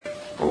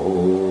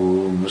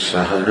ॐ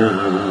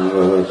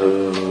सहनावतु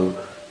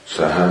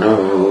सहनौ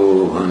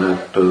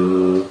भुनक्तु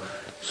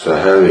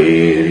सह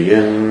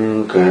वीर्यम्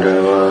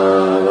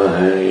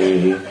करवावहै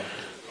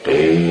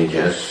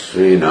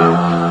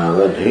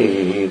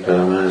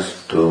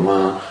तेजस्विनावधीतमस्तु मा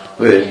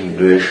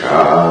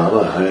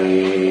विद्विषावहै।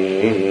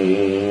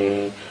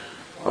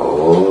 ॐ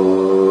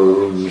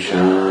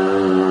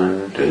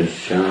शान्ति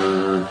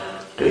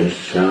शान्ति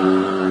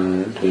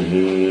शान्तिः।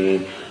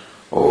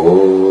 ॐ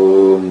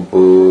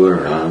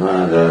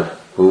पूर्णमदः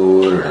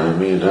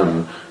पूर्णमिदम्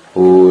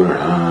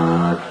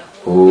पूर्णात्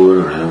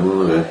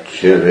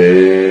पूर्णमुदच्यते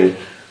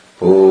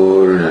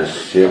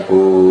पूर्णस्य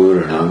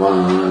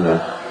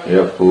पूर्णमादाय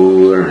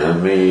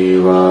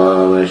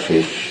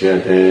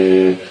पूर्णमेवावशिष्यते।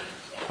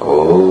 ॐ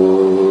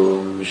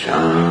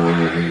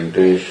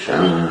शान्ति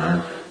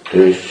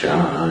शान्ति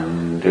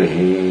शान्तिः।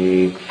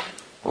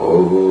 ॐ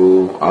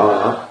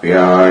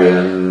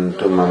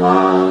आप्यायन्तु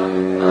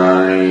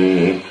ममाङ्गानि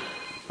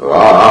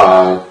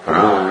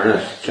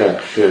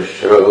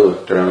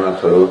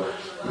वाक्प्राणश्चक्षुश्रोत्रमथो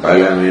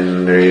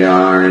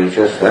बलमिन्द्रियाणि च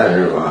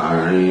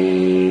सर्वाणि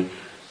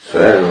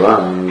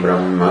सर्वम्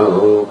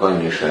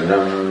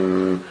ब्रह्मोपनिषदम्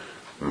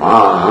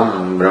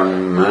माहम्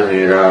ब्रह्म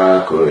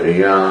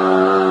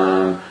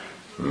निराकुर्याम्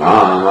मा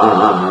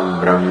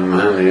ब्रह्म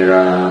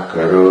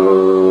निराकरोत्।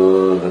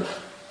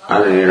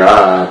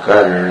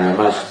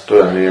 अनिराकरणमस्तु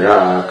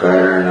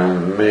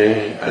निराकरणम् मे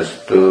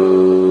अस्तु।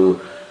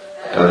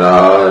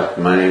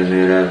 तदात्मनि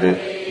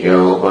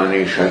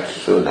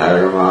निरतियोपनिषत्सु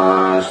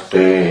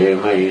धर्मास्ते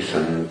मयि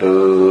सन्तु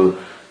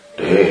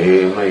ते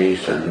मयि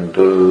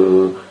सन्तु।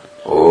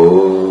 ॐ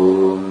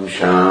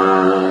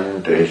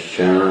शान्ति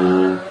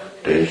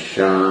शान्ति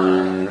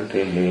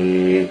शान्तिः।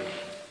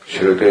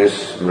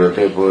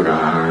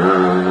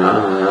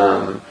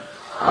 श्रुतिस्मृतिपुराणानाम्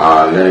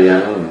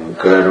आलयम्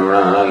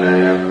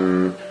करुणालयम्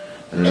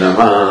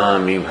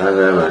नमामि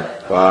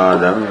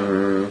भगवत्पादम्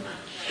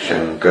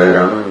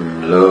शङ्करम्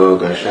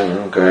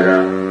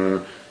लोकशङ्करम्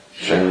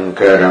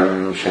शङ्करम्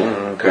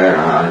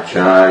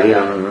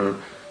शङ्कराचार्यम्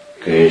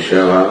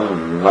केशवम्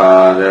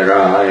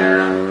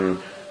बादरायणम्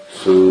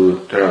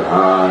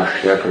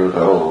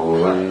सूत्रभाष्यकृतौ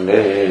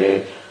वन्दे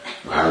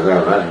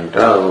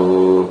भगवन्तौ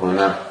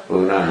पुनः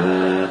पुनः।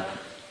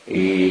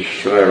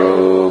 ईश्वरो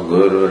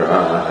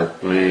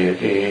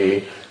गुरुरात्मेति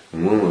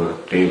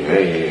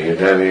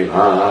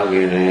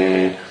मूर्तिभेदविभागिने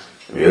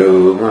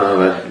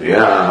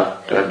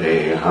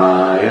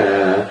व्योमवद्व्याप्तदेहाय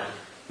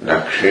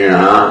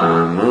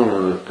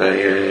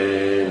दक्षिणामूर्तये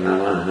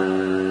नमः।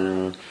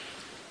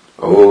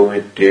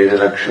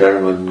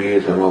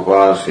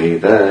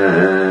 ओमित्येतदक्षरमुद्गीतमुपासीत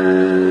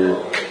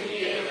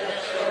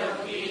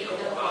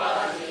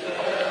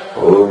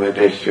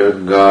ओमिति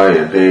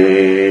ह्युद्गायते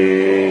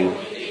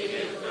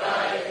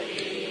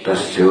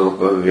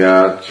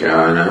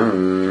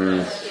तस्योपव्याख्यानम्।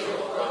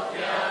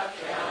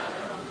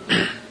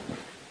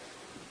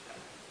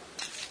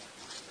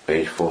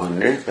 Page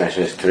 400,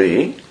 passage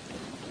 3.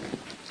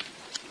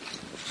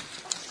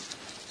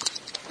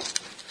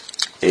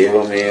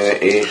 एवमेव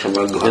एष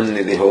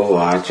मध्वन्निति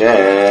होवाच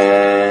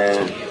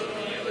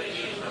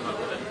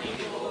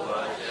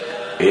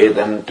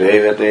एतं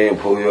त्वेवते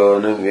भूयो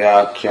न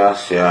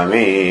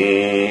व्याख्यास्यामि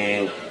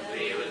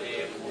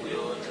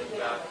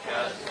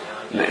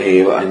न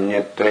एव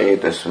अन्यत्र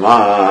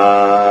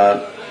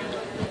एतस्मात्.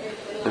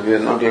 We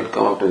have not yet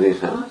come up to this,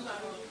 huh?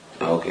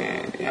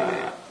 Okay,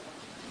 yeah.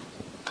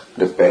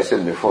 The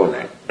passage before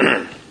that.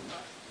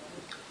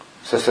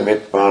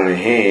 Sasabit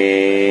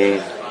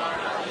panihi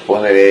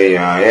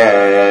punareyaaya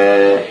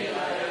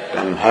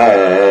tamha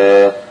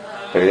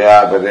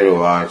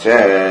prajapatiruvacha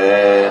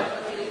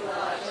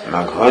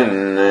maghvan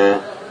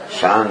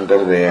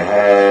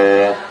shantardeha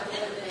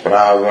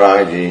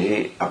pravrajihi.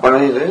 Apana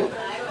is there?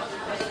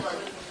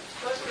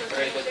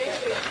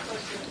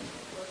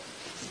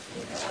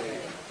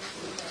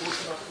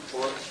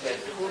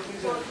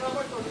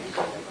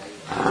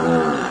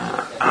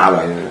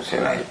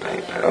 Right.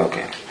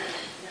 Okay.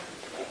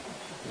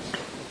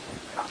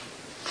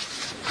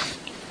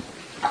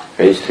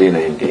 Page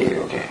 390.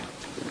 Okay.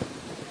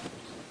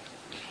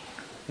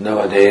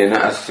 नवधेन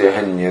अस्य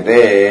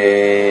हन्यते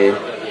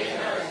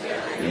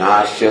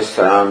नास्य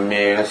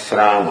श्राम्येण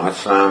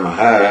श्रामः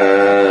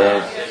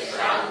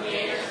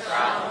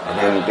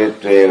हन्ति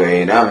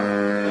त्वेवैनम्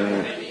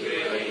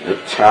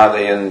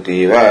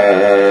उच्छादयन्तीव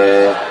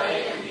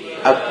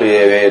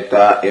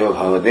अप्येवेता इव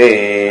भवति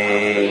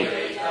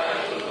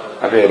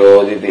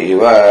अपिरोदिति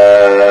इव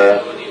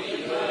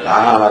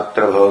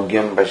नाहमत्र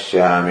भोग्यम्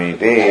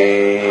पश्यामीति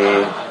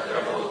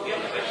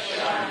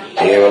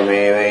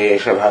एवमेव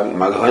एष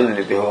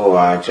मघवन्निति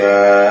होवाच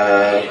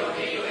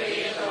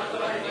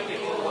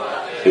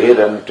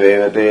एतं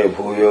त्वेवते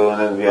भूयो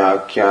न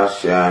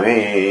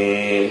व्याख्यास्यामि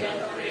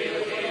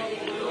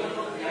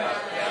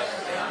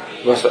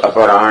वस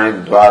अपराणि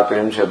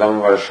 32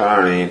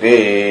 वर्षाणीति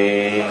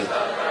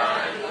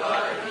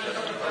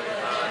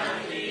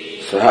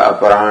सह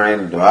अपराणि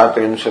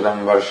 32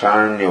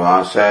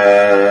 वर्षाण्यवास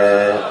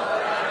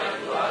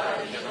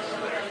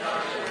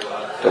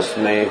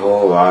तस्मै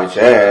होवाच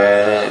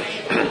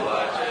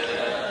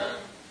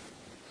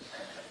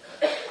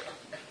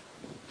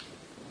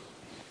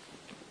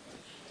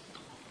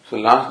So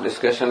last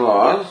discussion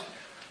was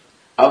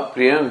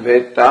apriyam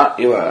veta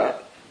iva.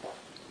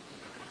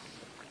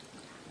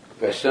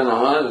 Question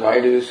was,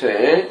 why do you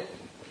say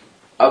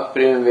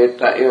apriyam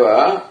veta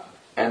iva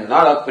and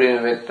not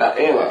apriyam veta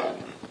eva?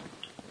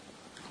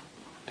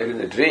 That in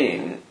the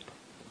dream,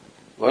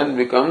 one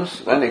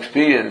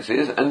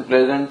experiences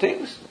unpleasant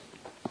things.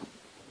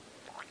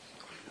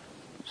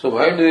 So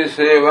why do you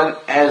say one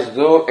as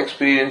though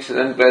experiences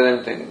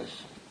unpleasant things?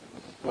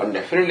 One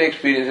definitely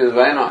experiences,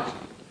 why not?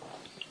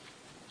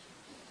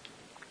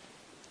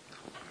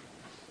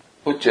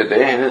 Uchyate,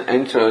 and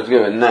answer was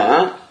given,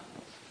 na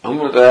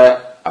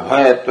amrita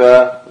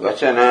abhayatva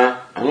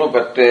vachana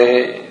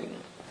anupatte.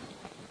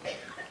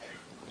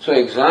 So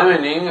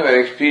examining our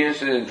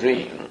experiences in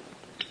dream,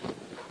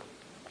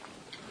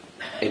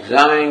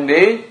 examining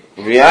the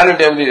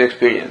reality of these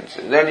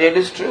experiences, that it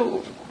is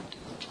true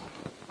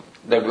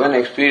that one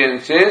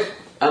experiences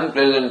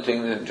unpleasant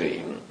things in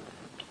dream.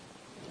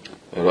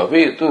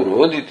 Ravi tu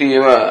roditi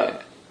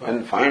eva,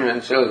 one finds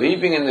oneself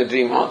weeping in the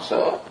dream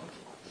also.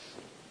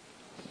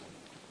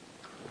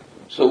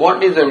 So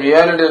what is the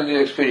reality of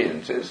these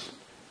experiences?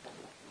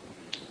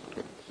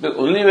 But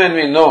only when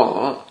we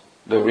know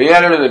the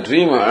reality of the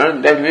dreamer,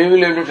 that we will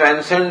be able to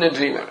transcend the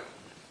dreamer.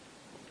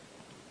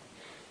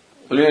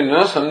 Only when we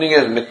know something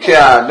as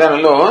mithya, then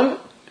alone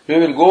we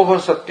will go for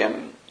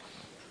satyam.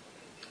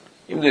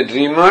 If the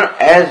dreamer,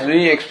 as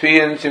we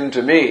experience him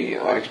to be,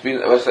 or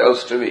experience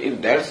ourselves to be,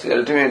 if that's the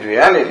ultimate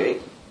reality,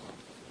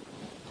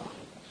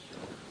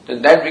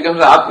 then that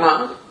becomes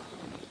Atma.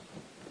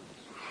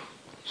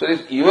 So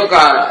this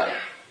Ivakara,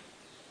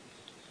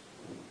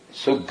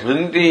 so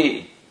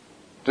Granti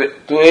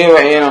Tueva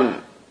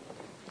Enam,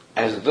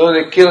 as though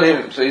they kill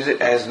him. So is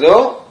it as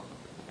though?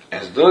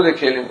 As though they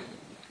kill him.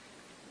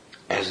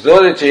 As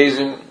though they chase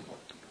him.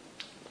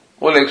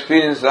 All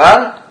experiences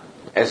are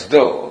as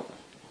though.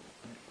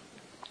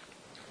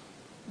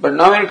 But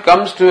now when it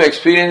comes to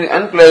experiencing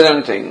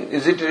unpleasant thing,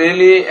 is it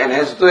really an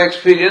as though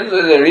experience or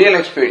is it a real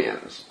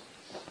experience?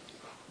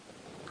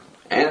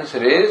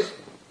 Answer is,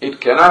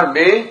 it cannot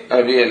be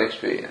a real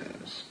experience.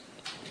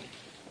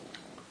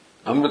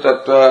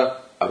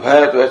 Amritattva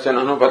abhayat vachan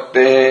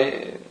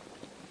anupatte.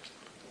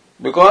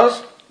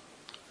 Because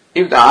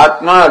if the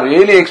Atma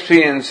really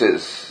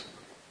experiences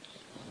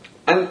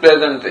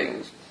unpleasant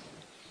things,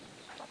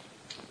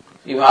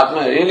 if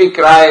Atma really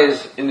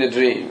cries in the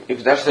dream,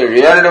 if that's the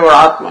reality of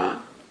our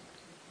Atma,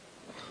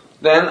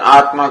 then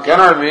Atma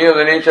cannot be of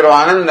the nature of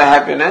Ananda,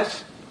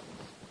 happiness,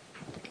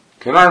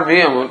 cannot be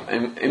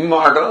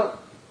immortal,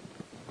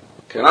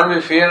 cannot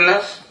be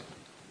fearless.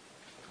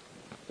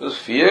 Because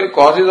fear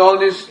causes all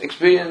these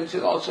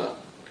experiences also.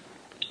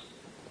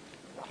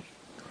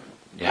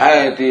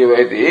 Dhyayati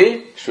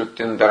vaiti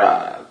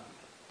shrutyantara.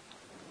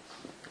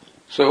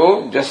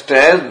 So, just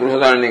as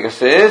Brihadaranyaka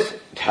says,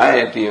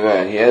 Dhyayati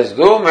va, he as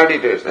though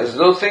meditates, as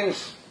though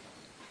thinks.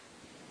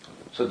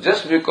 So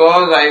just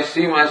because I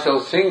see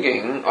myself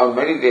thinking or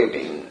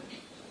meditating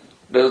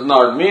does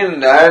not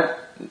mean that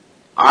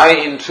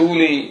I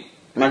truly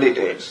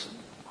meditates.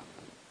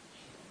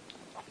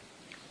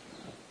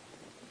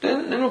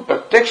 Then,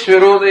 pratyaksh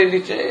virodha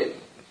indice.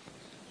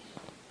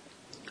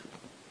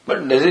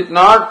 But does it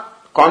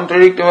not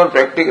contradict our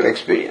practical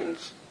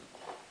experience?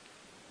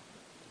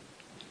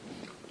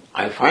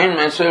 I find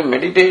myself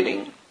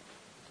meditating.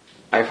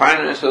 I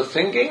find myself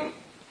thinking.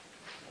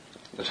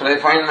 That's what I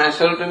find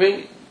myself to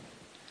be.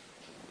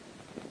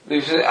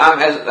 If you say, I'm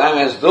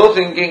as though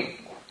thinking,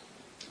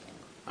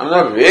 I'm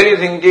not really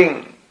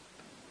thinking,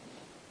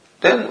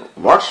 then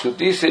what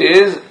Shruti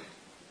says,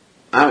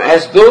 I'm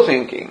as though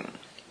thinking.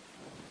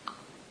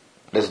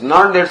 Does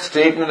not that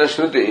statement of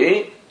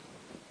Shruti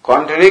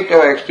contradict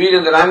our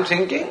experience that I'm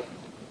thinking?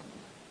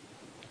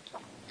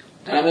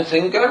 That I'm a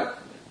thinker?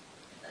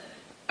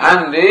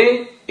 I'm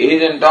the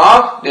agent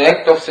of the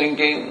act of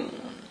thinking.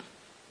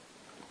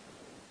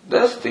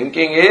 Thus,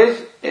 thinking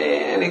is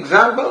an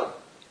example.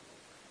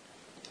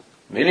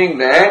 Meaning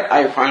that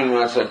I find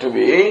myself to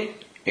be a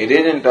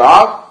agent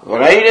of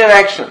variety of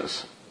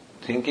actions,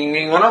 thinking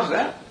being one of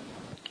them.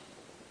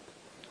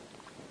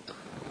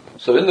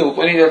 So when the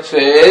Upanishad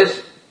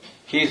says,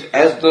 he is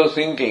as though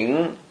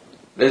thinking,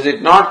 does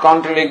it not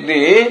contradict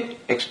the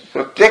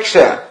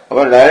pratyaksha of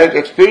a direct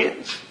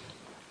experience?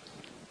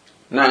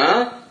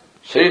 Na,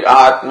 sharir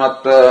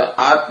atmattva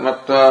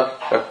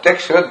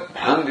pratyakshavat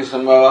bhranti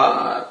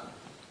sambhavat.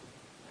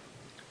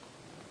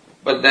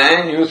 But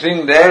then you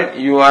think that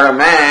you are a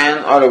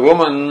man or a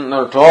woman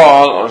or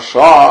tall or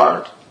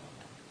short.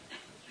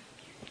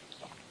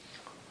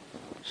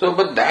 So,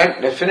 but that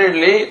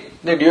definitely,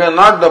 that you are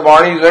not the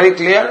body is very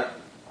clear.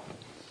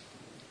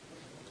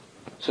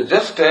 So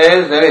just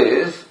as there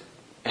is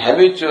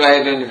habitual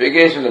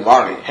identification of the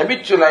body,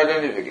 habitual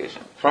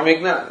identification from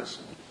ignorance.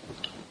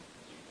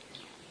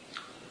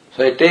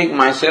 So I take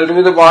myself to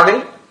be the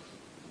body,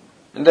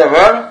 and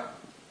therefore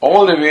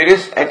all the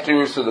various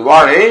attributes of the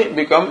body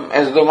become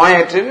as though my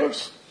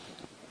attributes.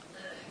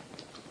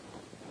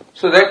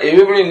 So that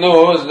everybody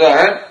knows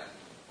that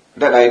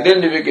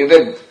identification,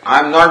 that I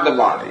am not the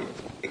body.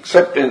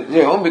 acceptance,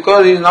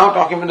 because he is now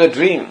talking about the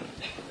dream.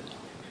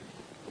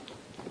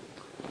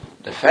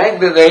 The fact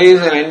that there is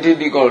an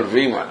entity called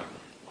dreamer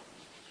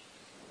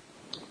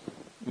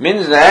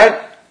means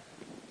that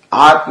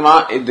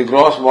Atma, the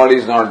gross body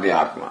is not the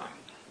Atma.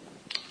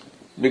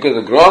 Because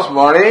the gross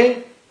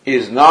body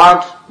is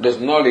not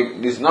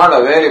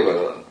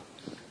available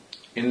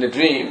in the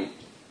dream.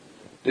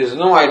 There is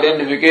no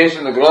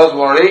identification of the gross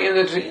body in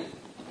the dream.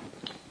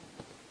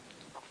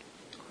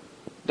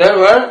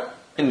 Therefore,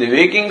 in the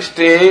waking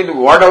state,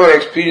 whatever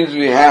experience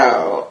we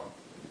have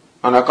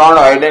on account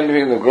of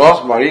identifying the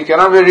gross body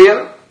cannot be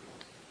real.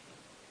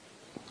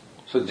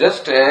 So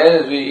just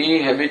as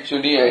we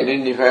habitually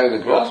identify with the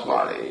gross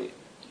body,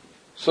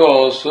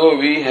 so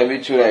we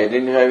habitually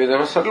identify with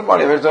our subtle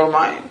body, with our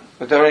mind,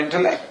 with our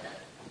intellect.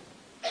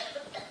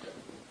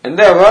 And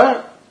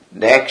therefore,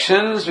 the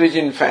actions which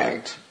in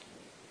fact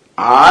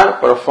are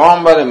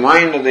performed by the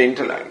mind of the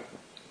intellect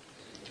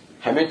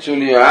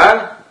habitually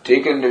are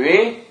taken to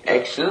be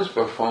actions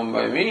performed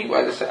by me,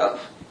 by the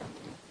self.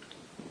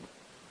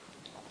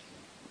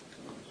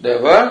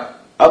 Therefore,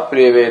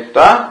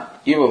 apriyavetta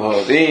iva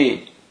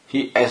bhavati.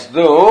 He as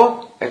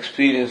though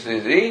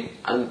experiences the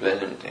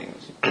unpleasant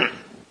things.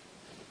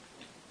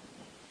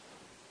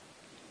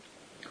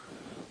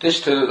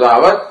 Tishtharu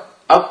tavat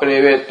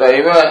apriyavetta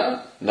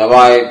iva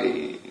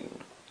navayati.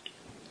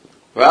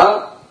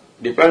 Well,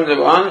 depends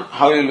upon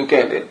how you look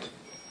at it.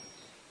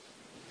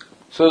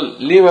 So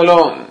leave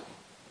alone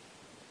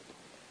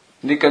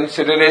the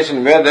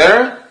consideration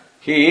whether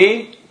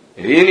he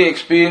really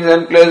experiences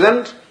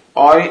unpleasant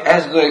or he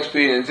as though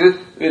experiences.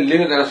 We'll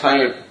leave it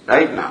aside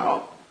right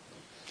now.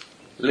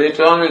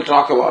 Later on we'll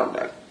talk about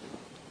that.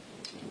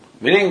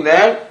 Meaning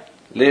that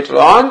later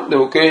on the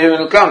occasion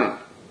will come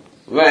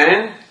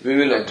when we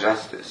will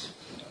address this.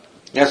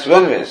 That's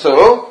one way.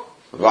 So,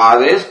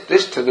 vades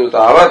tishtadu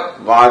tavat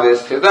vades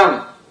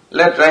sthidam.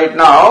 Let right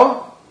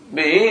now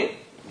be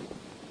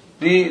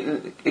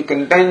the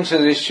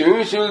contentious issue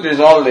which will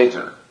resolve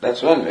later.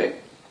 That's one way.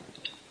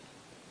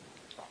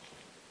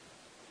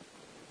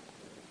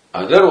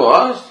 Other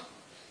was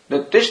the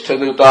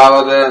tishtadu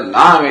tavad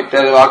naham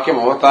ityad vakyam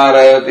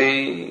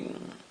avatarayati.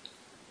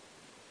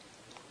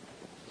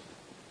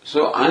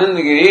 So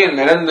Anandagiri and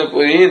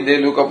Narendapuri, they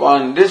look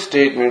upon this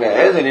statement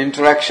as an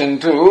introduction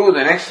to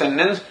the next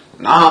sentence,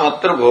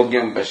 nahamatra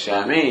bhogyam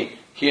pashyami.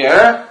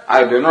 Here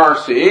I do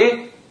not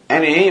see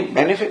any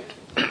benefit.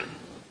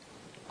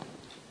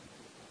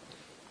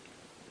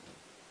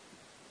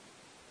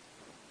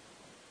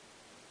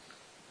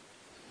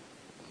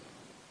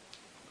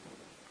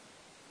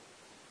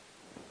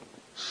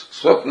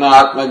 Swapna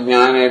atma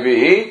jnane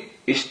bhi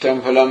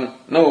ishtam phalam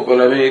na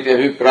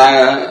upalabheti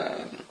abhipraya.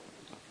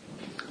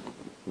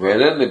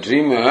 Whether the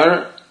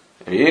dreamer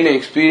really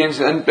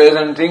experiences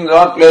unpleasant things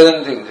or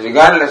pleasant things,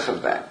 regardless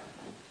of that.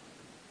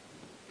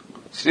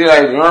 Still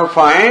I do not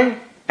find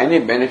any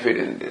benefit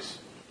in this.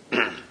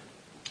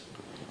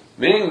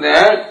 Meaning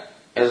that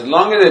as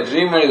long as the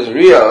dreamer is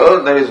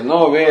real, there is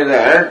no way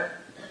that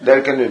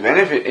there can be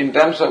benefit in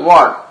terms of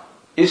what?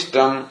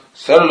 Ishtam,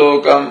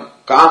 sarlokam,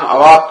 kam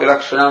avapti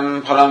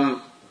lakshanam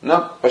phalam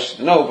na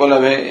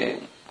upalabhe.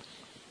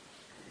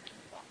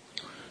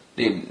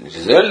 The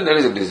result that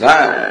is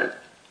desired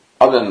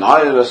of the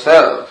knowledge of the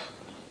self,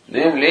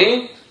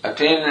 namely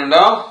attainment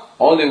of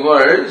all the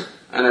worlds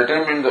and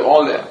attainment of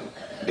all the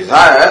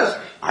desires,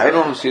 I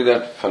don't see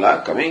that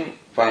phala coming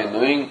by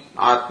knowing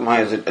Atma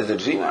as a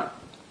dreamer.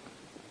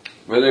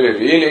 Whether we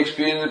really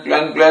experience it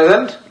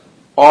unpleasant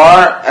or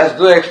as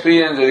though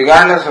experience it,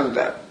 regardless of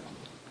that.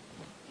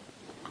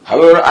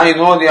 However, I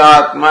know the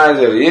Atma as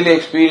a really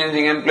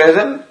experiencing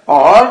unpleasant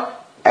or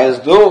as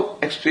though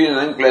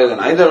experiencing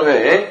unpleasant. Either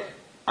way,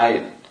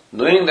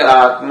 knowing the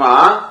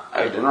Atma,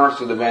 I do not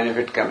see the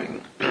benefit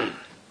coming.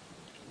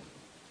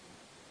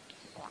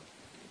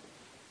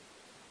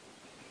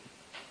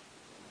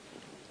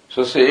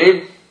 So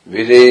said,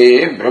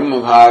 Vide Brahma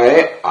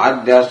Bhave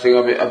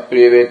Adhyastikam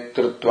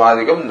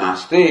Apriyavetrutvadikam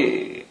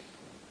Nasti.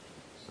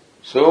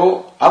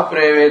 So,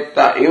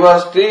 Apriyavetta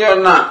ivasti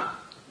or na?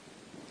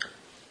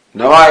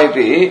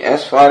 Navayati,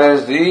 as far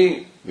as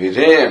the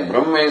Vidhe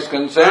Brahma is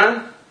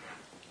concerned,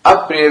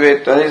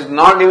 Apriyavetta is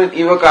not even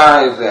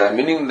ivakara is there,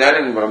 meaning that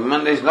in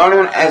Brahman there is not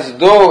even as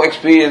though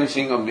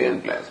experiencing of the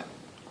unpleasant.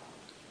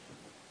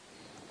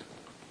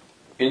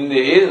 In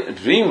the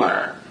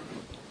dreamer,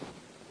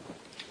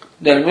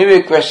 there may be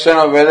a question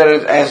of whether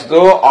it is as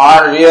though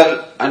or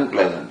real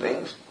unpleasant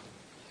things.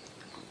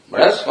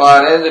 But as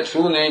far as the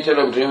true nature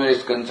of dreamer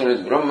is concerned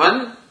with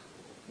Brahman,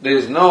 there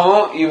is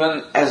no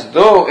even as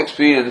though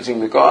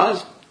experiencing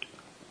because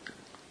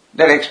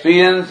that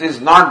experience is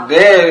not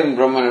there in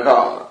Brahman at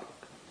all.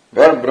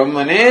 Where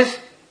Brahman is,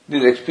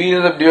 this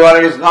experience of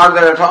duality is not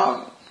there at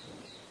all.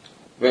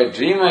 Where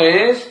dreamer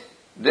is,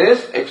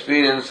 this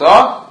experience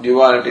of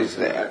duality is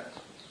there.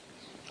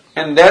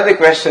 And there the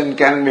question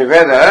can be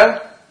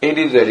whether it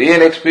is a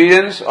real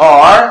experience or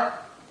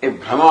a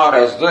Brahma or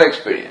as though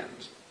experience.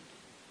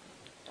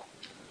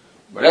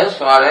 But as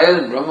far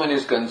as Brahman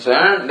is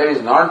concerned, that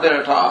is not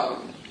there at all.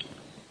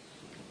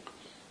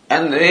 And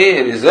and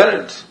the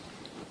result,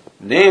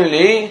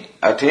 namely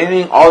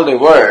attaining all the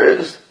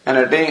worlds and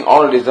attaining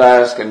all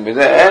desires, can be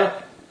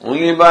there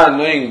only by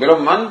knowing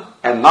Brahman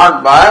and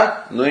not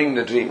by knowing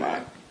the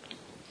dreamer.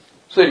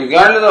 So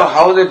regardless of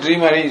how the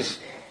dreamer is,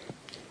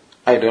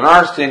 I do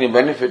not see any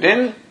benefit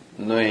in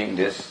knowing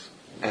this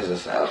as a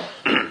self.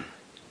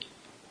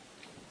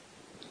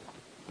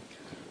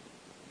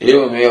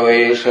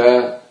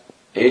 Evameva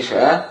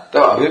esha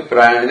tav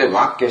abhiprayana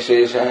vakya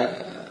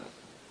shesha.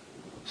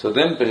 So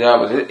then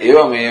Prajapati says,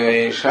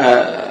 Evameva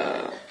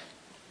esha.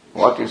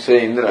 What you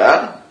say,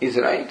 Indra, is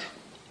right.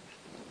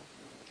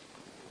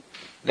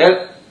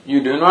 That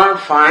you do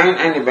not find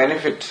any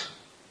benefit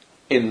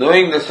in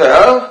knowing the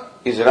self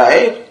is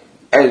right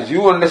as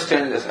you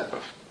understand the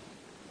self.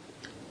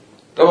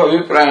 Tav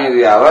abhiprayana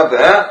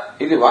yavata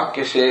iti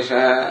vakya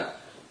shesha.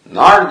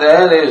 Not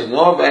that there is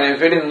no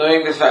benefit in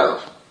knowing the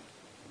self.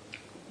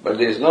 But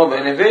there is no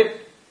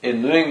benefit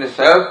in knowing the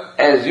self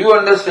as you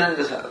understand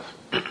the self.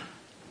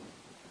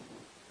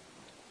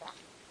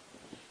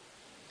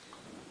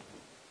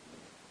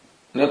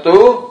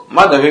 Natu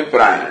mad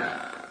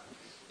abhiprayana.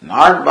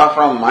 Not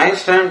from my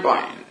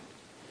standpoint.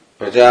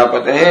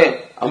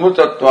 Prajapate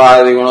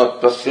amrutattvadi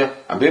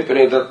gunattvasya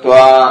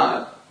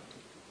abhipretatvad.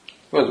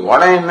 But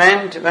what I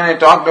meant when I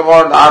talked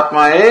about the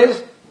Atma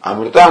is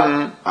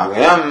Amrutam,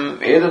 Abhayam,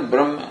 Etat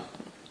Brahma.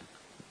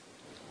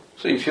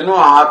 So if you know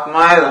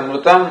Atma is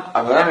Amrutam,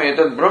 Abhayam,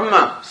 Etat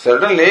Brahma,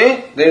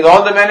 certainly there is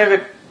all the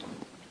benefit.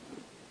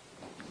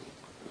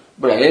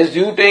 But as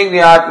you take the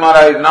Atma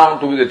right now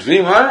to be the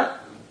dreamer,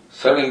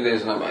 certainly there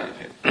is no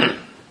benefit.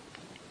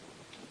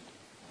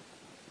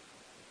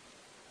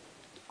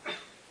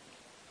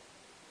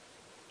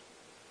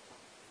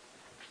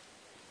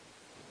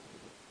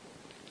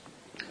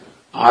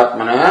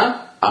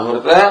 Atmana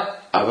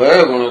Amrita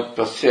Abhaya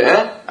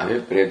Gunattvasya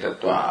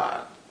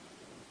Abhipretatvad.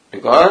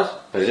 Because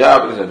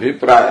Prajapati's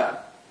Abhipraya,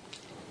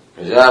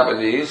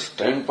 Prajapati's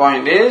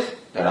standpoint is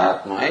that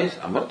Atma is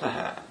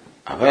Amritaha,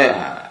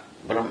 Abhaya,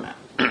 Brahma.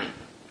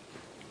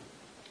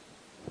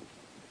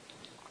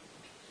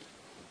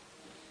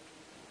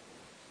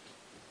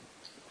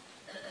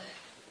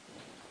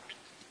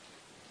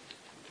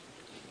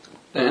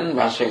 Then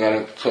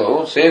Bhashyakara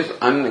so says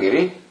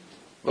Annagiri,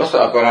 Vasa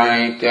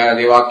aparani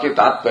ityadi vakya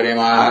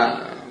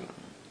tatparyamaha.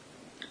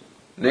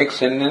 Next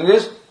sentence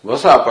is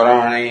Vasa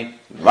aparani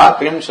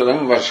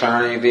dvatrimshadam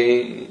varshani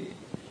iti.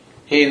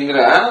 He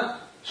Indra,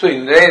 so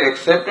Indra is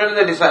accepted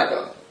the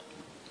disciple.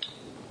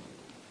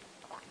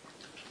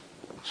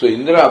 So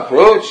Indra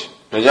approached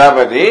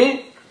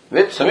Prajapati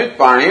with Samit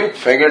Pani, with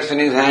faggots in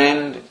his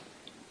hand,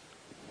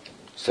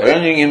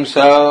 surrendering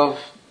himself,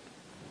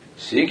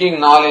 seeking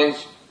knowledge.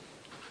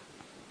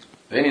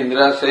 When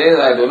Indra says,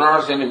 I do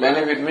not see any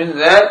benefit, means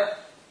that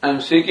I am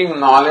seeking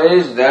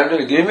knowledge that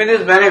will give me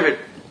this benefit.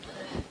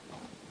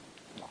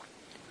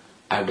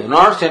 I do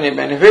not see any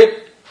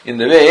benefit in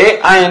the way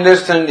I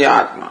understand the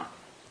Atma.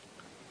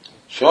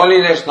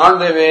 Surely that's not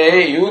the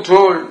way you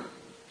told.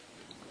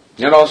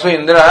 Yet also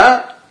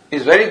Indra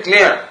is very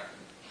clear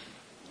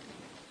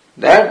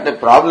that the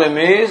problem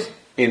is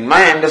in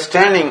my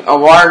understanding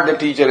of what the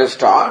teacher has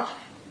taught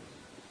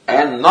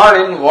and not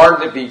in what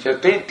the teacher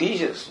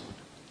teaches.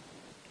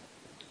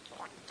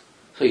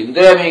 So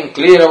Indra being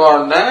clear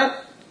about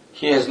that,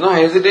 he has no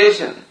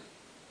hesitation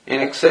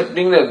in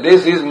accepting that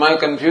this is my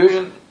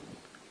confusion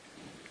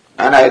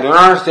and I do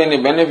not see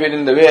any benefit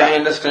in the way I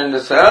understand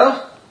the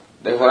self,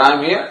 therefore I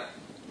am here.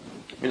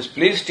 Means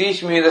please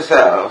teach me the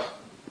self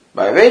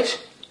by which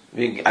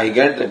I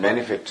get the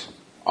benefit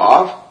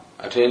of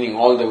attaining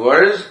all the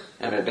worlds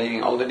and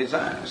attaining all the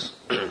desires.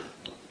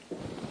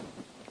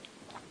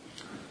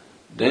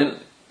 Then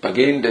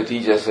again the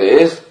teacher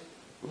says,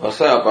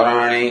 Vasa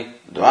aparani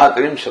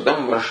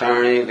dvatrimshatam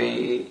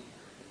varshani.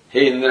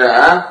 Hey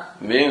Indra,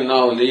 may you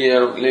now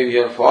live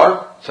here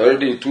for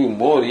 32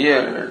 more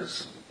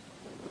years.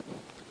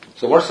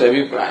 So what's the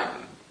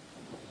abhiprayam?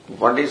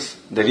 What is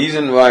the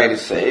reason why it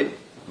is said?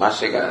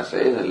 Bhashyakara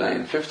says, the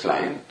line, 5th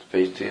line,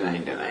 page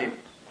 399.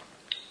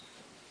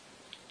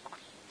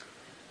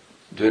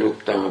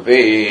 Dviruktam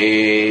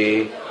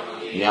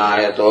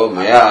nyayato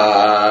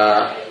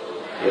maya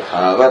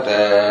yathavat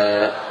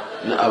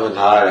न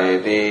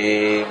अवधारयति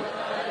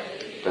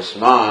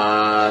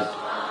तस्मात्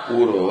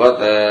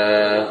पूर्ववत्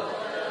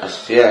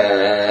अस्य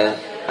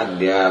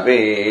अद्यापि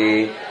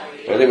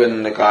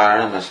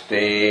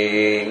प्रतिबन्धकारणमस्ति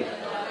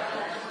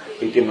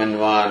इति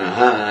मन्वानः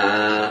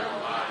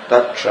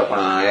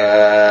तत्क्षपणाय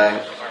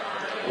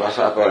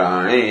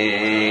वसपराणि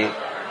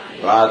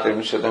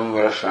 32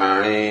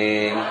 वर्षाणि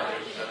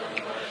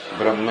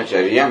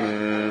ब्रह्मचर्यम्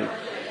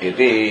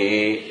इति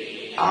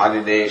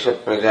आदिदेश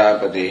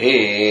प्रजापतिः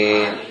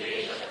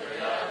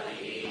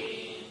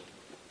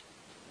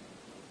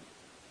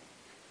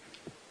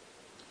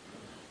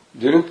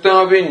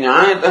Diruktam api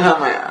nyayatah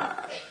maya.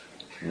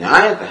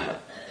 Nyayatah,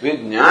 with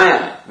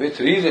nyaya, with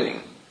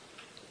reasoning.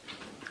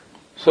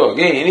 So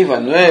again, if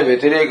Anvaya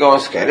Vyatireka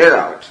was carried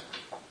out,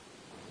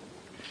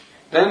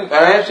 then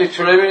perhaps it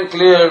should have been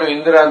clear to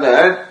Indra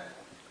that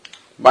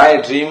by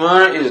a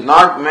dreamer is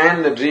not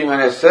meant the dreamer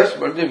as such,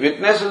 but the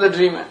witness of the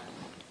dreamer.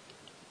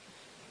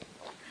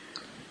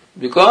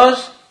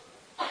 Because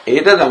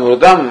etad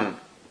amrutam,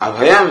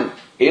 abhayam,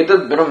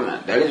 etad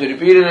brahma, that is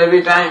repeated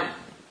every time.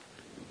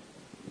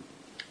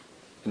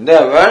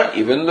 Therefore,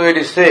 even though it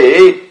is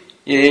said,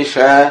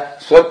 Yesha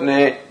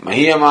swapne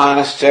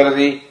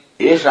mahiyamanascharati,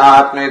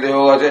 Yesha atme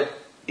devogacha,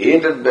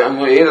 etad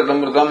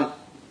amrutam,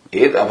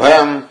 etad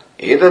abhayam,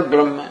 etad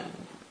brahma.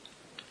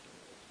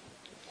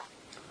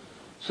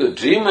 So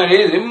dreamer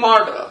is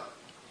immortal,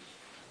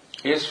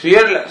 is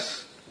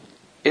fearless,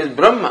 is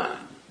Brahma.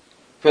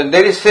 When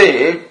that is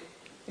said,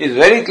 it is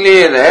very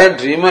clear that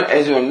dreamer,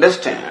 as you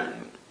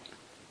understand,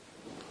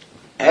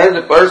 as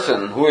the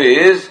person who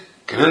is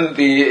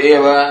granti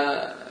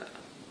eva,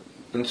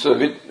 and so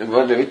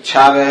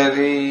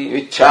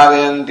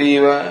vichadayanti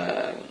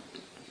eva,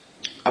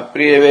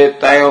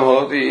 apriyavetayo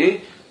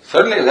hoti,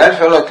 certainly that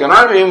fellow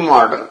cannot be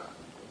immortal.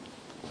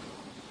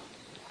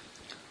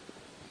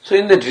 So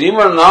in the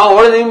dreamer now,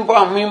 what is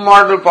the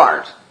immortal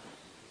part?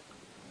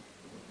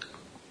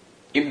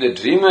 If the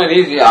dreamer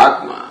is the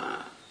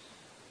Atma,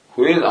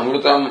 who is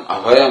Amrutam,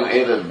 Abhayam,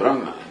 Etad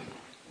Brahma,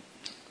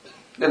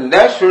 then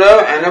that should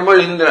have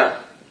enabled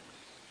Indra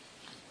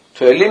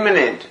to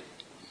eliminate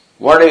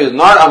what is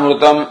not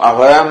Amrutam,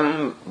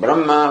 Abhayam,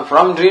 Brahma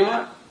from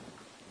dreamer.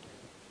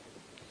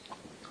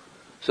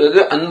 So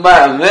the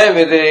Anvaya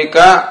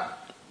Vyatireka,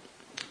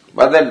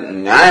 by that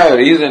Nyaya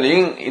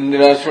reasoning,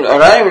 Indra should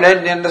arrive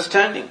at the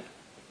understanding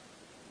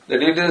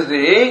that it is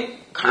the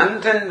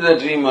content of the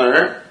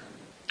dreamer.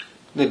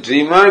 The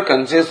dreamer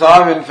consists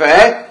of, in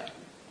fact,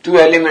 two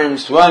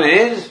elements. One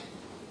is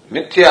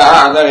Mithya,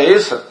 other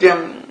is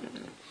Satyam.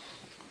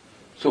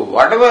 So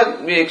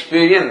whatever we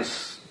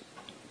experience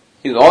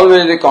is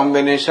always a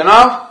combination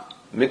of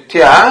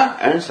Mithya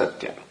and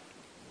Satyam.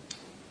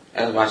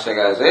 As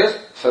Bhashyakara says,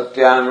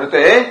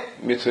 Satyanvrite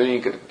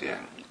Mithuni Kritya.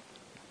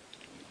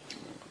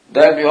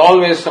 That we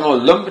always somehow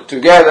lump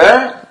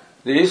together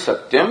the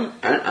Satyam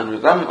and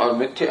Anrutam or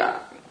Mithya.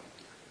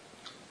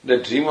 The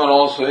dreamer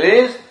also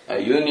is a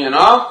union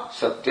of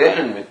Satya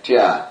and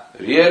Mithya,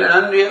 real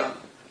and unreal.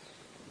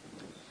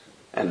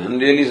 And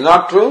unreal is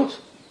not truth.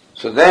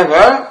 So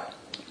therefore,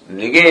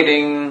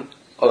 negating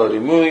or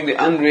removing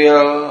the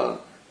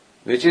unreal,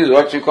 which is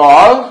what you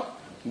call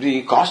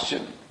the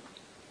costume.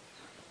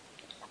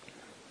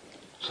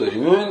 So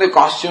removing the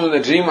costume of the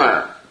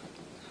dreamer,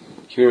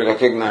 he will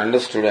recognize,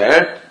 understood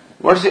that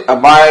what is the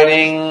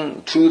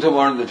abiding truth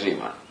about the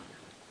dreamer?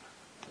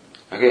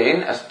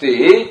 Again,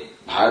 asti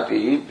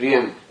bhati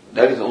priyam.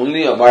 That is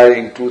only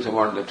abiding truth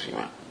about the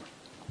dreamer.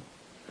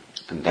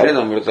 And that is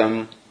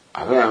amritam,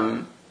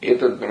 abhayam,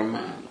 etad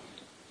brahma.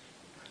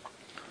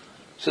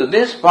 So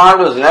this part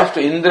was left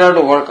to Indra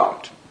to work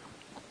out.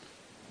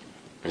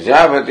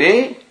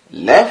 Prajapati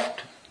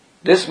left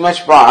this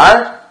much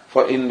part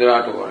for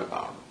Indra to work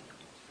out.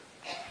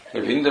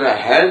 If Indra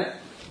had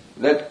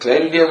that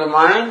clarity of the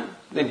mind,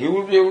 then he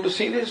would be able to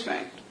see this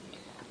fact.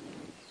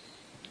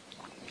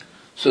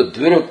 So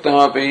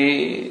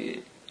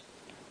Dviruktamapi,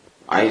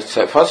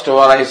 first of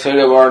all I said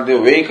about the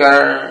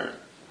waker,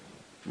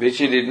 which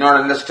he did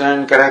not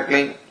understand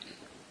correctly.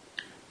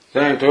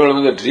 Then I told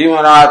him the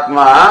dreamer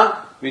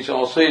Atma, which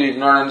also he did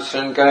not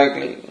understand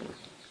correctly.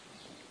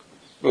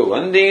 But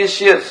one thing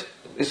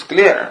is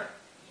clear,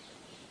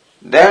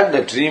 that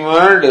the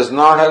dreamer does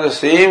not have the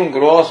same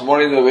gross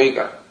body as the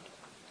waker.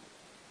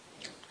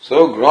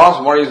 So gross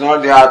body is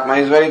not the Atma,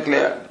 is very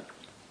clear.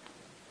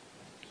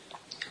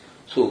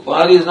 So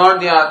Upadhi is not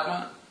the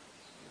Atma.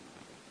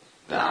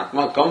 The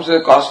Atma comes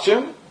with a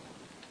costume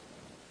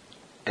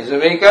as a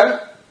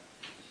waker,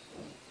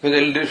 with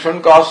a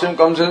different costume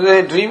comes as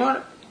a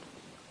dreamer.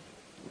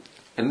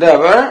 And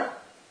therefore,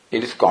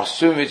 it is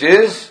costume which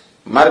is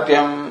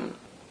Martyam,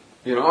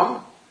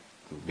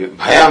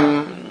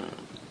 Bhayam,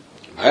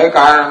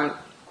 Bhayakaram,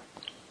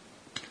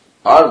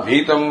 or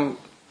Bhitam,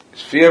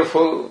 is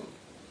fearful.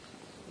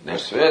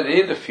 That's where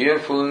the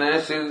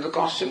fearfulness is the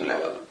costume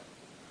level.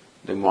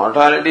 The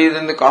mortality is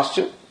in the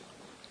costume.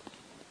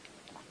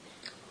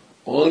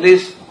 All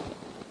this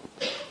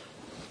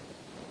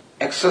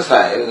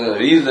exercise,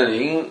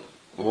 reasoning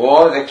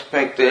was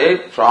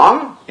expected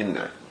from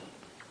Indra.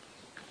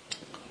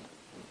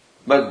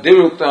 But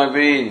Dviruktam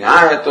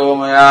Nyayato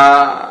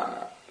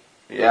Maya,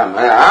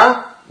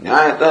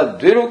 Nyayata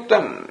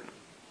Dviruktam.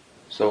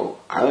 So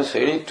I have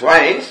said it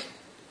twice,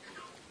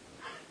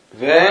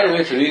 where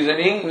with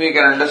reasoning we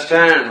can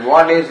understand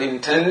what is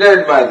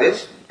intended by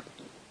this.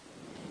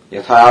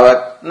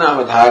 Yathavat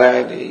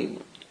navadharayati.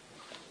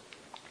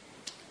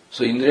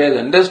 So Indra has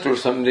understood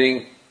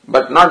something,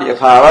 but not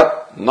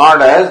yathavat,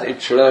 not as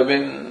it should have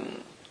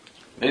been.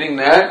 Meaning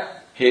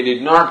that they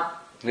did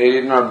not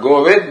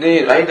go with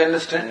the right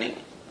understanding.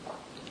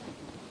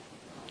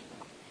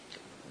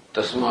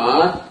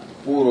 Tasmat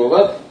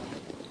purvat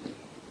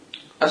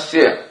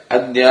asya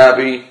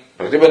adyapi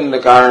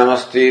pratibandha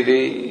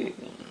karanamastiti.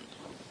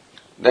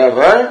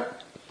 Therefore,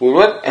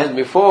 purvat as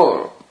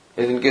before,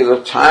 as in case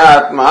of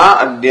Chaya Atma,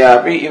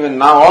 adyapi, even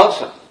now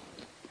also.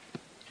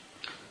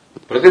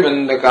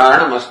 pratibandha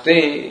karanam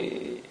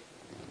asti.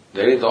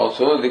 There is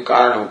also the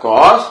karanam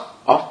cause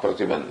of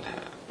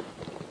pratibandha.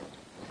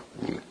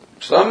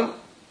 Some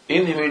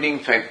inhibiting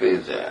factor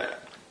is there.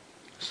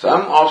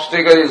 Some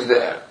obstacle is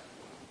there,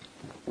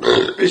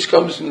 which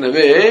comes in the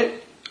way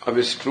of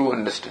his true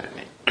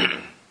understanding.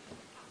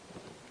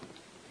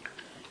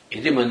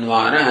 Iti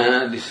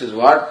manvana, this is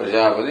what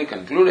Prajapati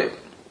concluded.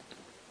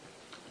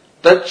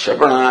 Tat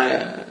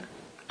shapanaya.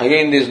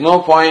 Again, there is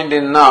no point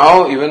in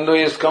now, even though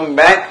he has come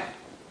back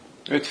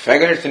with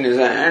faggots in his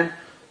hand,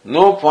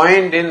 no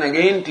point in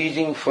again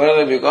teaching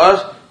further,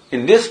 because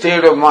in this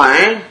state of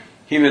mind,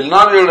 he will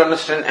not be able to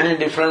understand any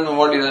different from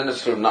what is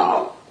understood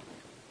now.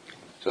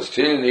 So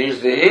still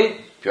needs the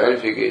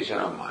purification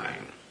of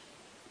mind.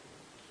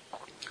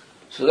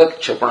 So that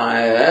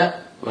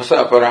Kshapanaya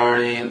Vasa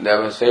Aparani, they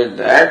have said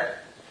that.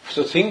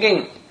 So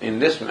thinking in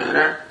this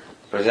manner,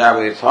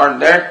 Prajapati thought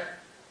that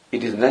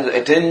it is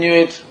necessary to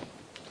attenuate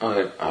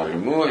or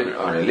remove it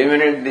or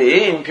eliminate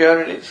the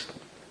impurities.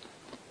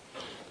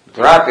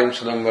 Dhratim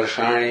Sudam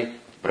Varshani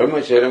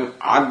Brahmacharam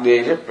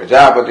Addeja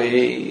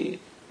Prajapati.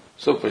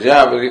 So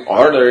Prajapati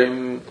ordered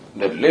him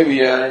that live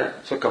here,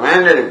 so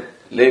commanded him,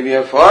 live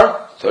here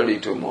for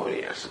 32 more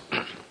years.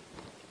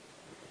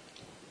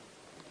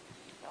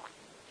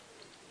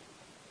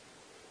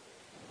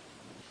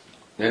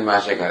 Then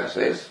Bhashyakara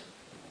says,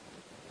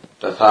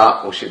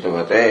 Tatha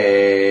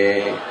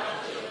Ushitavate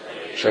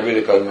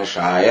Shabir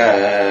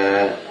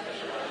Kalmashaya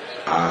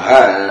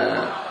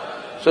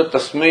Aha. So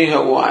Tasmaiha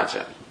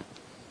Uvacha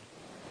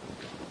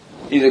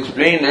is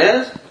explained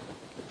as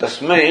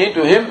Tasmai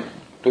to him,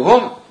 to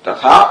whom?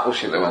 Tatha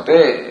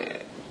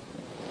Ushitavate.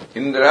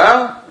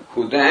 Indra,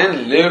 who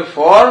then lived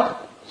for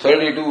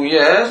 32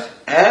 years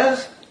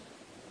as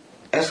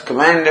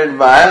commanded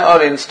by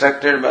or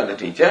instructed by the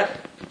teacher.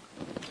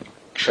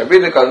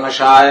 Kshabid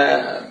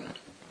Kalmashaya,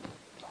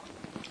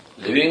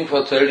 living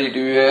for 32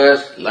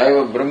 years, life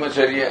of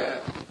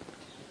brahmacharya,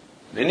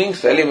 meaning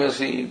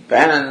celibacy,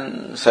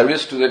 penance,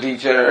 service to the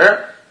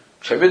teacher.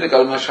 Kshabid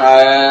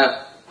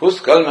Kalmashaya, whose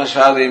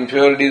kalmasha, the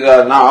impurities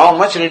are now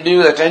much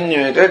reduced,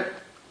 attenuated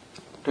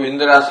to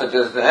Indra, such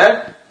as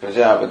that,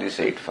 Prajapati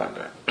said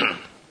further.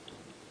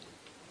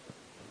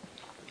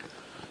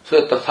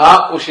 So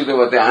Tatha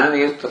Ushitavate, and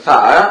is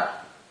Tatha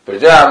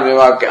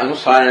Prajapati Vakya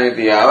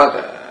Anusaraniti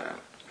Yavata.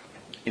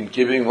 In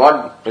keeping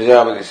what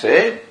Prajapati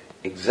said,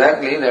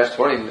 exactly that's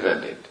what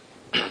Indra did.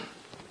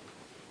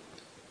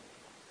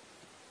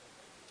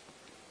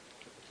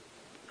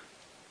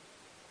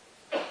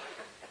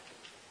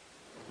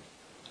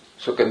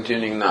 So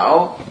continuing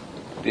now,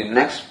 the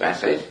next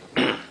passage.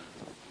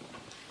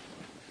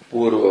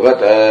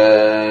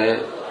 Purvavata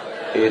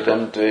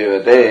etam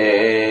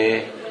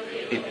tvevate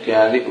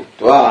ityadi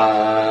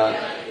uktva.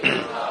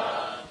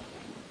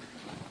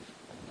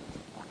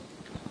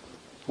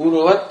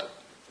 Purvavat.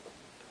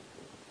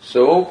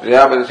 So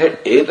Prajapati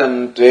said,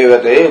 etam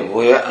tvevate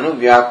bhuya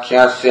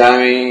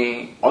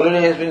anuvyakhyāsyāmi.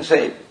 Already has been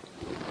said.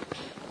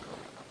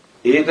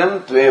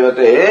 Etam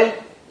tvevate,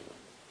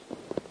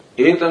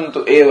 etam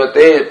tu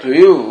evate, to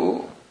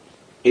you,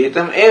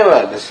 etam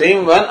eva, the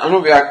same one,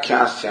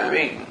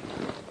 anuvyakhyāsyāmi.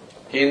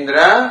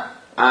 Indra,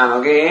 I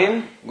am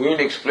again going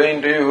to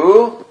explain to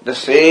you the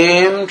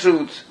same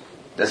truth,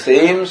 the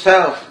same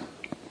self,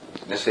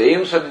 the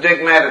same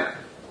subject matter.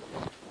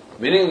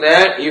 Meaning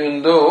that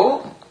even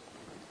though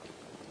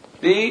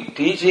the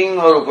teaching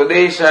or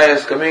upadesha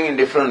is coming in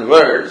different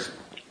words,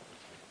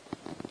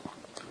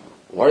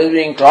 what is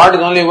being taught is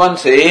only one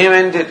same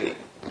entity.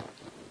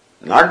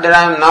 Not that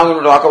I am now going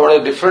to talk about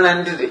a different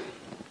entity.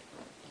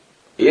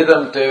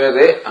 Edam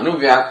tevade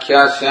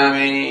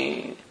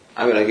anuvyakhyāsyāmi.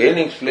 I will again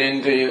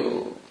explain to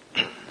you.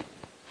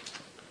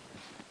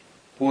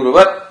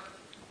 Purvat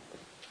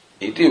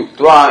iti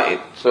uktva.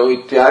 So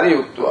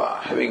ityadi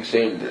uktva. Having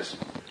said this.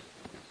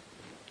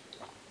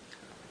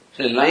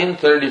 So in line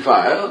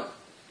 35,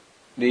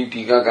 the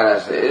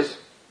Tikakara says,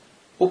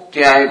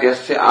 Uktya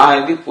ityasya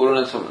ahadi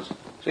purana samas.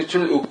 So it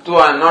should be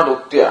uktva and not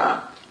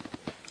uktya.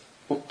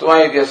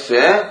 Uktva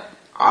ityasya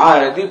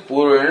ahadi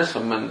purana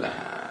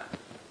sambandha.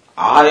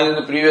 Ah is in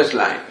the previous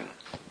line.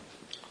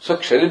 So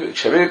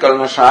Kshabir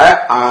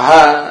Kalmashaya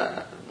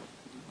aha.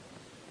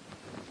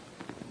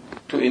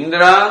 To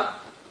Indra,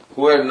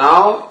 who had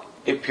now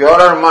a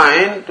purer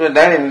mind, to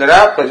that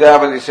Indra,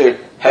 Prajapati said,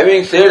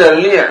 having said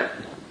earlier,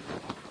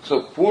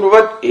 so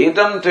Purvat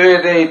etam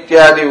tvede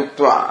ityadi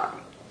uktva.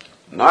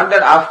 Not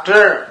that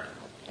after,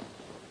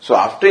 so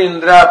after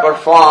Indra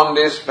performed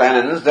this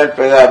penance, that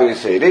Prajapati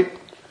said it,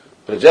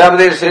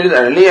 Prajapati said it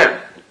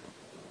earlier.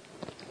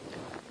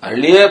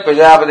 Earlier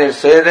Prajapati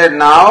said that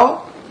now,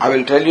 I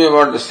will tell you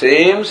about the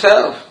same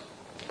self.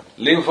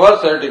 Live for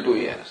 32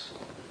 years.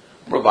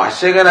 But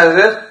Bhashyakara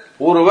says,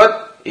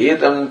 Purvat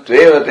etam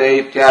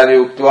tvevate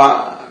ityadi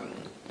uktva.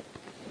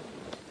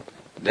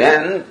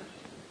 Then,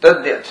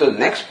 so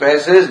next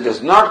passage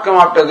does not come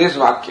after this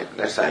vakya.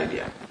 That's the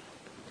idea.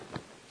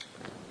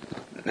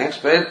 Next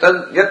passage,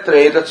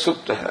 yatra etat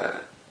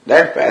suptaha.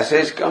 That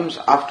passage comes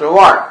after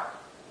what?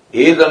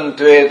 Edam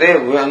tvete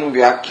vanu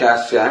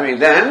vyakhyāsyāmi.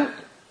 Then,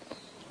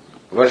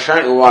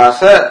 Varshan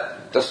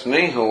uvasa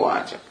tasmai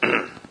hovacha.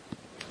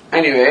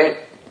 Anyway,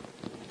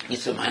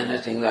 it's a minor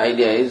thing. The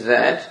idea is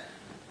that,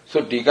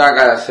 so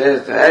Tikakara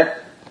says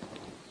that,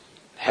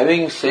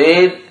 having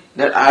said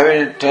that I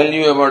will tell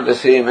you about the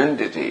same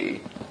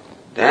entity,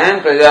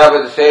 then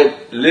Prajapati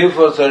said, live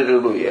for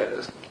 32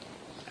 years.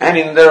 And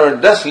Indra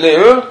thus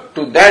lived.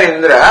 To that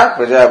Indra,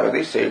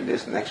 Prajapati said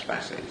this next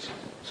passage.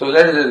 So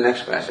that is the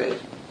next passage.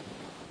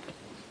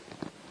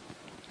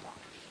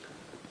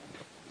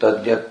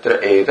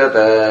 Tadyatra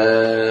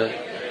etata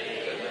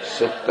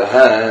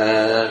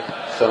suktah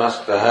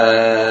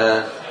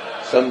samastah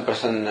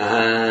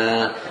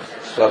samprasannah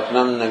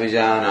swapnam na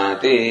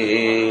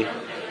vijanati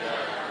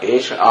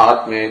esha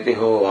atmeti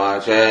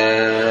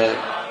hovacha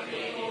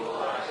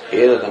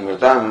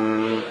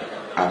edatamritam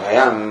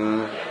abhayam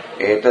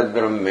etad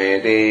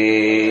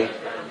brahmeti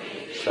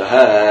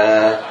saha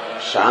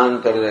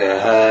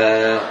शांतहृदयः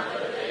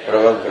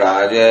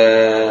प्रवव्राज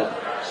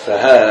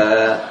सः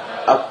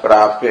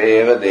अप्राप्य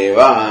एव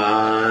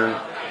देवान्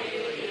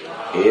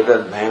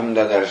एतद्भयं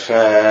ददर्श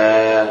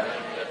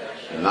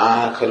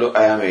नाह खलु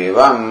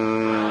अयमेवम्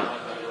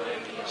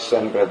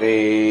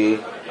सम्प्रति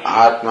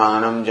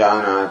आत्मानं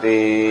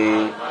जानाति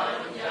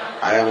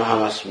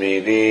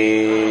अयमहमस्मीति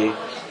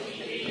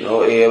नो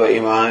एव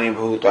इमानि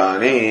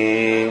भूतानि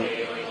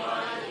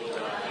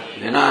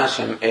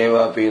विनाशम एव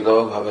पीतो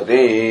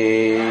भवति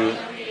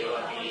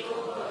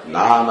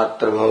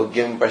नामत्र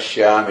भोग्यं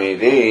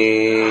पश्यामीति.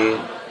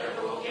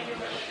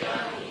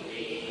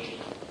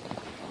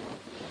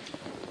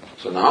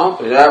 So now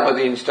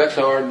Prajapati instructs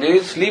about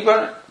the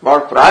sleeper,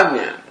 about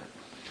prajna.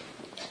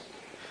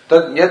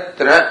 Tadyat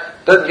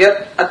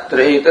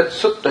atra etat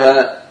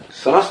sutta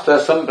samasta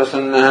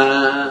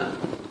samprasannah.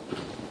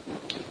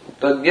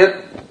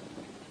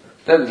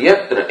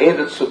 Tadyatra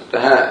etat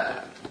sutta.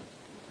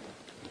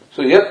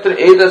 So yatra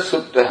etas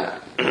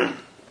suptah.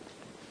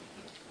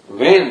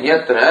 When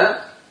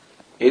yatra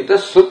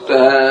etas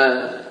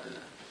suptah.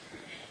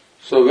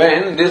 So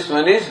when this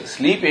one is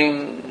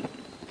sleeping,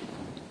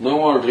 no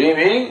more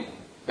dreaming,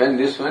 when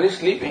this one is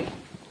sleeping.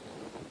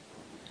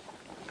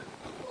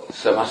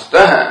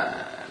 Samastah.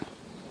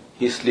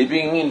 He is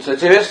sleeping in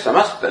such a way,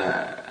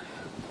 samastah.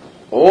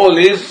 All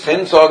his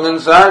sense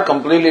organs are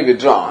completely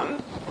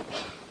withdrawn.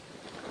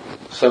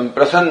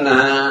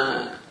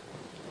 Samprasanna.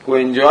 Who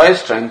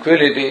enjoys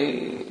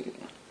tranquility.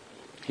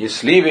 He is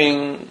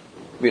sleeping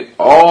with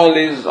all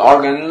his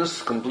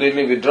organs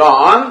completely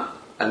withdrawn,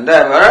 and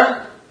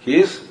therefore he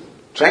is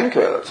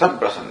tranquil,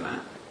 samprasanna.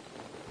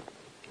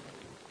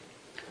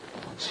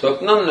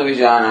 Swapnam na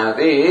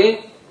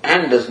vijanati,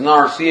 and does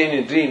not see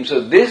any dream. So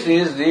this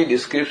is the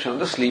description of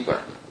the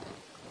sleeper.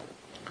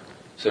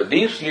 So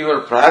deep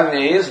sleeper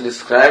prajna is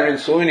described in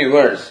so many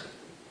words.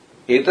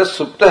 Etas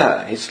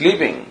suptah, he is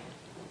sleeping.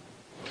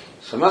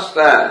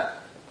 Samasta,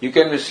 you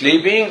can be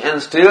sleeping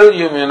and still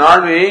you may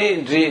not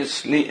be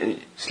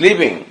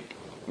sleeping.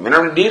 You may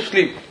not be deep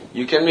sleep.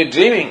 You can be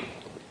dreaming.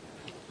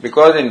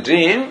 Because in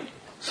dream,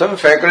 some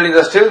faculties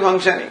are still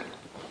functioning.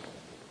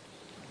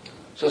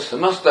 So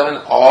samasta,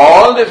 when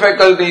all the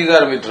faculties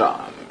are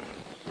withdrawn,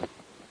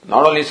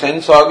 not only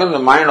sense organ, the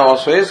mind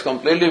also is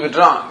completely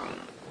withdrawn.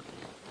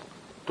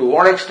 To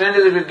what extent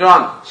is it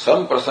withdrawn?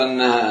 Some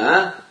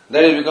prasanna,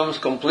 that it becomes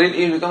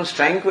completely, it becomes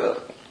tranquil.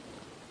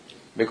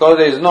 Because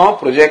there is no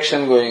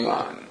projection going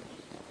on.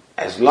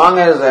 As long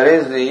as there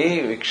is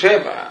the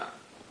vikshepa,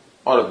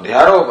 or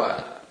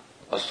dhyaropa,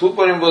 or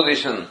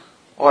superimposition,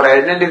 or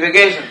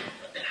identification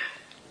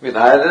with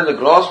either the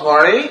gross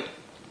body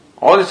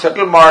or the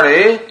subtle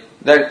body,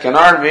 that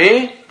cannot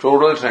be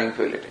total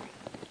tranquility.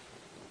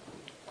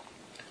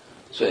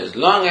 So as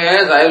long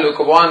as I look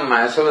upon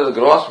myself as a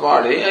gross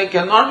body, I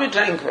cannot be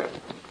tranquil.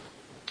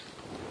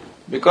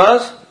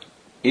 Because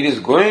it is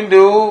going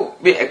to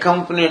be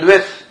accompanied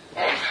with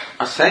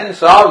a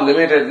sense of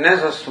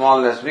limitedness or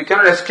smallness. We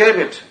cannot escape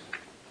it.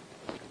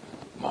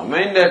 The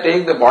moment I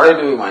take the body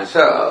to be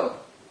myself,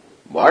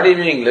 body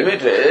being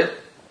limited,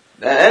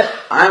 that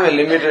I am a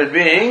limited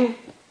being,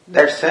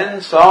 that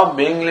sense of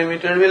being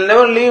limited will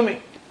never leave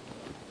me.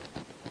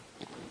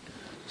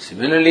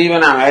 Similarly,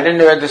 when I am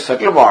identified with the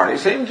subtle body,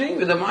 same thing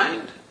with the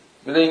mind,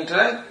 with the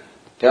intellect,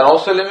 they are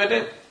also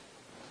limited.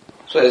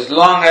 So as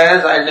long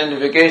as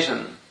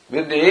identification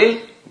with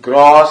the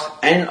gross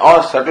and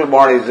or subtle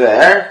body is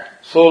there,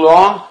 so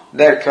long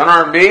there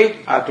cannot be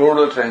a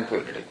total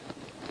tranquility.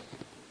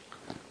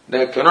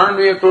 There cannot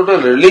be a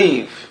total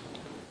relief.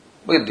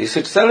 But this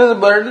itself is a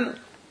burden.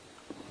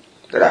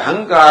 The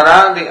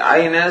ahankara, the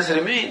I-ness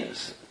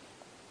remains.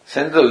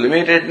 Sense of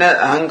limitedness,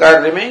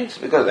 ahankara remains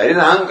because there is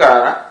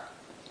ahankara,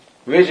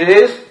 which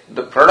is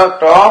the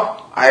product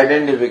of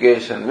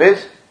identification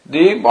with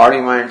the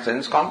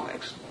body-mind-sense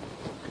complex.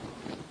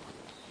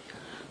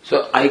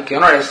 So I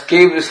cannot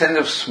escape the sense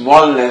of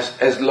smallness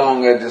as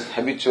long as this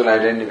habitual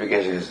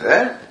identification is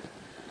there.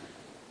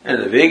 In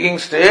the waking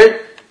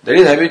state, there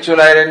is habitual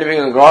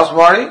identification with the gross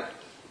body.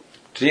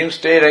 Dream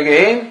state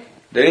again,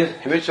 there is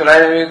habitual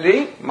identification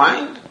with the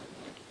mind.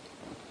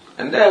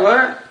 And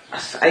therefore,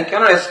 I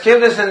cannot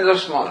escape the sense of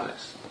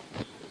smallness.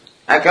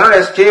 I cannot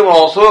escape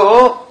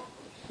also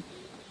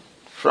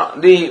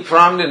from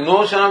the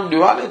notion of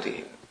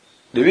duality,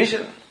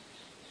 division.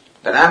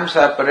 That I am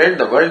separate,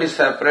 the world is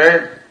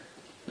separate,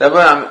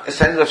 therefore a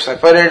sense of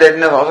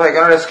separatedness also I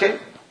cannot escape.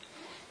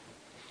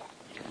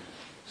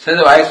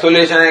 Sense of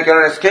isolation I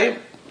cannot escape.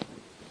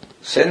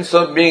 Sense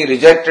of being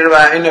rejected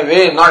by, in a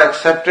way, not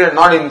accepted,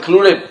 not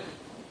included.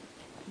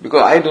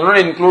 Because I do not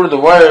include the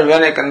world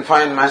when I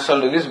confine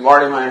myself to this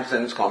body, mind,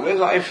 sense complex,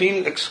 I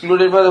feel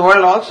excluded by the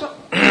world also.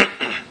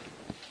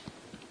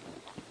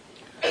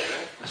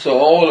 So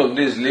all of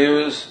this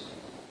leaves,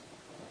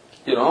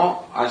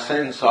 a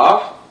sense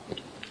of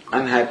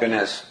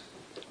unhappiness,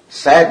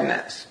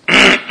 sadness.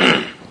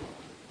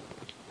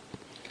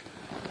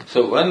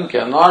 So one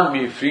cannot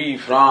be free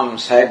from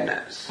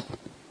sadness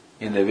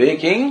in the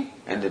waking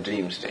and the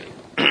dream state.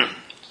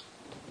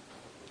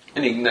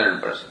 An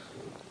ignorant person.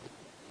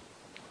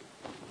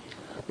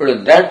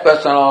 But that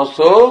person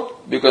also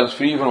becomes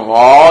free from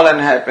all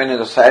unhappiness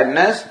or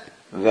sadness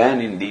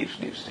when in deep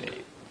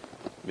state.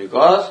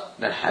 Because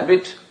that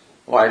habit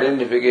of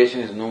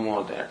identification is no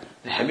more there.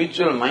 The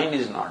habitual mind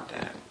is not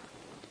there.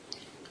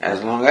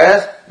 As long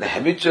as the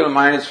habitual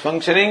mind is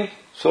functioning,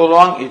 so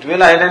long it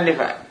will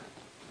identify.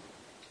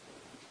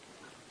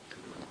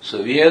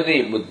 So we have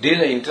the buddhi,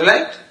 the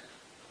intellect,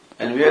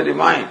 and we have the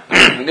mind,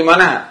 the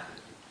manaha.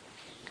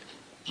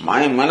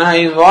 Manaha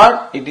is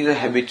what? It is a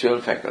habitual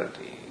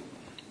faculty.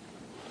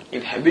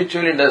 It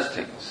habitually does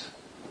things.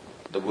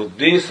 The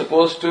buddhi is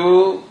supposed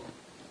to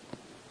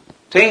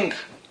think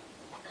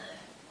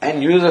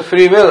and use a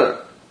free will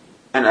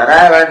and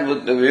arrive at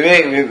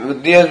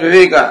buddhi as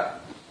viveka.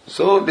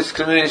 So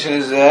discrimination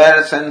is there,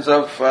 a sense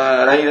of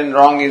right and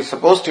wrong is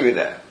supposed to be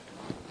there.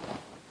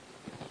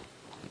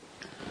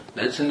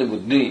 That's in the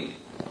buddhi.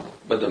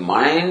 But the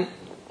mind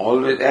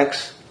always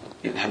acts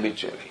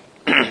habitually.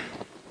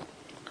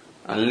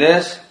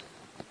 Unless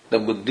the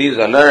buddhi is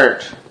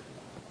alert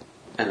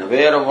and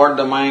aware of what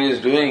the mind is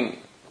doing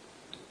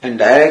and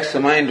directs the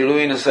mind to do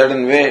in a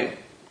certain way,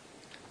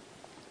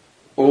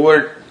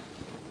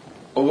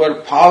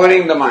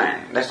 overpowering the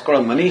mind, that's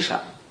called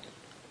manisha.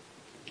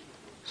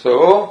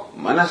 So,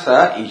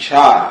 manasa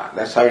isha,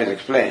 that's how it is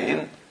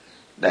explained,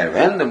 that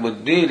when the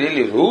buddhi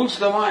really rules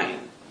the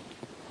mind,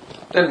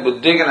 then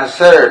buddhi can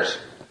assert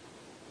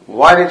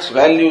what its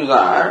values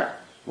are,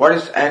 what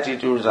its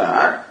attitudes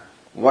are,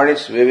 what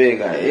its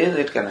viveka is,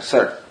 it can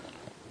assert.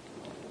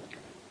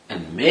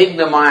 And make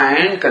the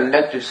mind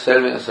conduct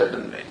itself in a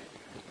certain way.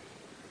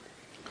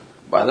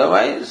 But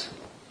otherwise,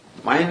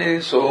 mind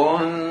is its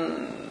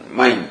own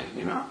mind,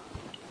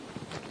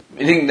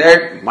 Meaning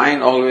that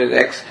mind always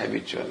acts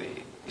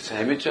habitually. It's a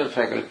habitual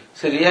faculty.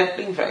 It's a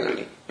reacting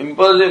faculty,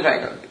 impulsive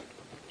faculty.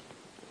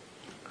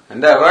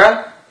 And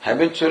therefore,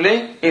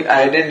 habitually, it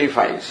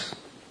identifies.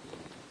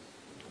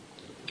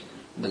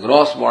 The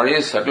gross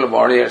body, subtle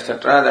body,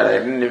 etc., that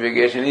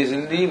identification is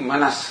in the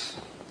manas.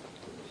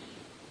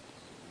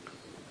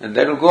 And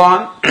that will go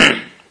on.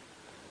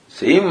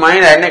 Same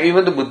mind,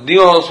 even the buddhi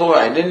also,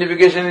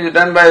 identification is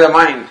done by the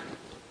mind,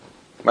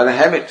 by the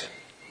habit.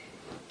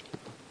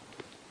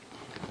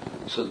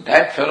 So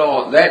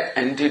that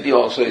entity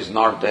also is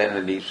not there in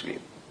the deep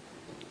sleep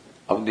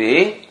of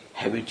the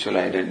habitual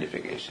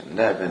identification.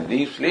 That in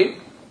deep sleep,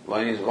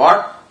 one is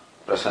what?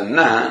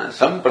 Prasanna,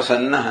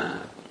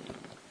 samprasanna.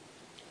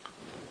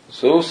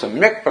 So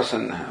samyak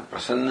prasanna.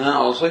 Prasanna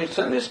also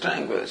itself is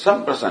tranquil.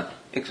 Samprasanna.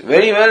 It's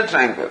very well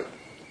tranquil.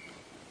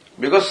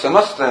 Because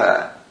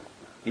samastha,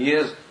 he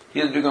has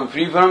become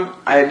free from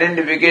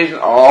identification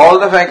of all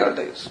the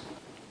faculties.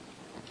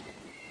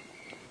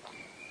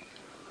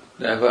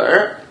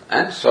 Therefore,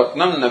 and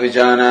swapnam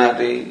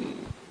navijanati,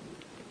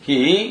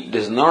 he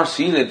does not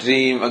see the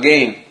dream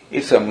again.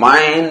 It's a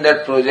mind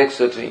that projects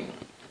the dream.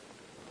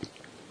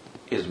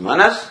 His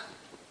manas,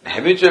 the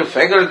habitual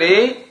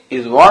faculty,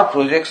 is what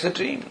projects the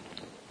dream.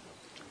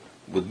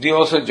 Buddhi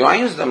also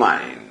joins the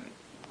mind.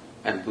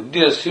 And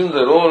buddhi assumes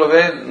the role of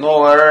a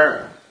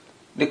knower,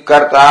 the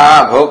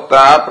karta,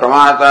 bhokta,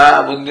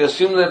 pramata. Buddhi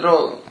assumes that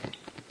role.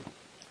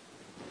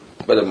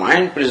 But the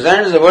mind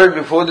presents the world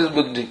before this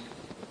buddhi,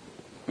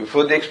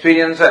 before the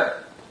experiencer.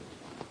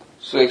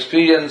 So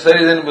experiencer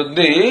is in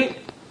buddhi,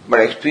 but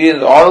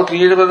experience all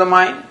created by the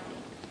mind.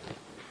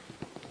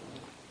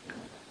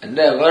 And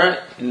therefore,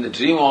 in the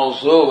dream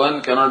also,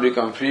 one cannot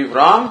become free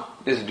from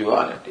this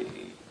duality.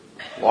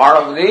 What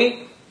of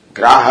the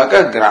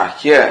grahaka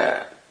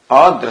grahya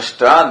or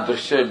drashta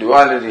drishya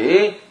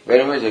duality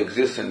very much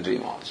exists in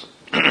dream also.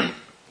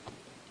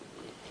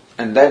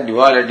 And that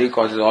duality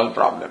causes all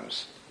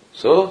problems.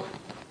 So,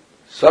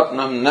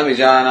 sapnam na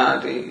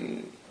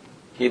vijanati.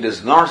 He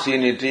does not see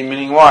any dream,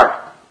 meaning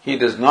what? He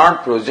does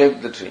not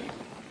project the dream.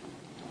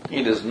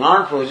 He does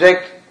not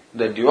project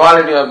the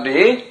duality of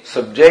the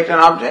subject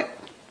and object.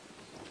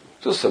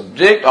 So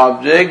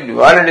subject-object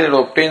duality that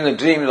obtains the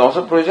dream is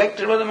also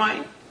projected by the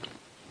mind.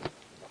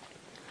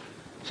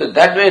 So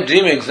that way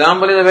dream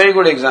example is a very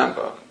good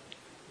example.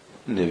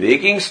 In the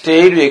waking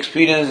state we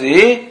experience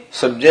the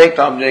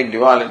subject-object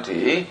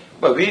duality,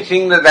 but we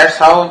think that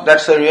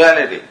that's the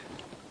reality.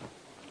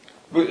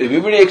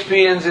 Everybody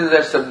experiences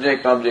that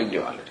subject-object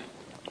duality.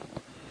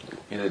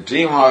 In the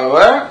dream,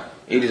 however,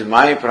 it is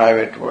my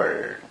private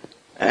world.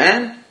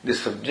 And the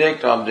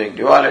subject-object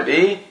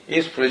duality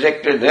is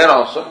projected there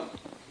also.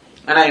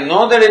 And I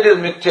know that it is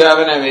mithya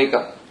when I wake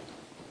up.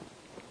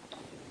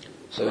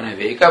 So when I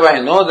wake up, I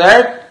know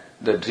that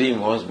the dream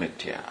was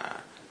mithya.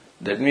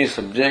 That means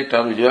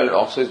subject-object duality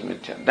also is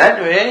mithya.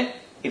 That way,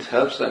 it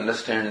helps to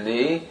understand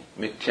the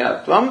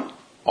mithyatvam,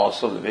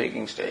 also the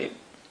waking state.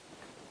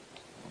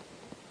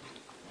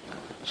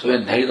 So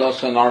when that is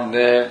also not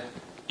there,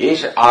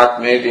 Ish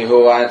Atmeti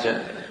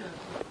Hovacha.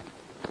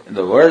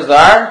 The words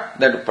are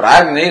that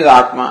Prajna is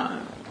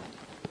Atma.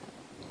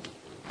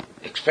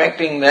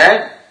 Expecting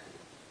that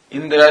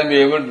Indra will be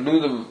able to do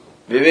the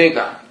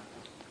Viveka.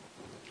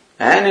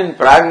 And in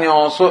Prajna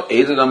also,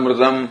 Etad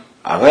Amritam,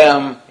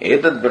 Abhayam,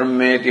 Etad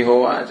Brahmeti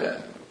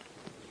Hovacha.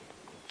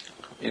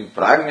 In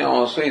Prajna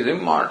also is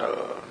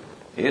immortal,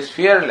 he is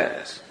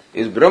fearless,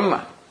 he is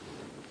Brahma.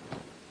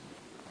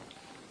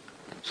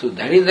 So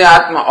that is the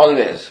Atma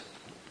always.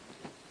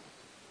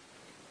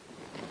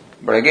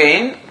 But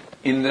again,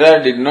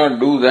 Indra did not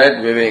do that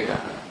Viveka.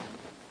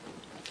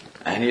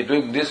 And he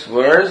took these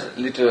words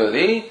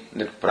literally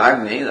that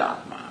Prajna is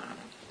Atma.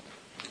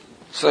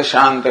 So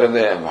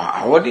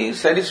Shantaradeva, what he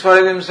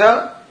satisfied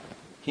himself?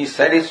 He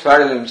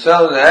satisfied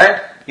himself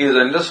that he has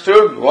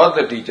understood what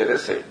the teacher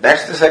has said.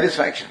 That's the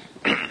satisfaction.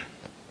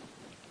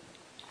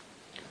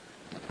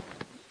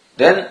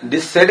 Then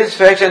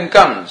dissatisfaction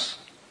comes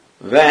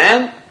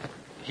when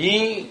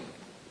he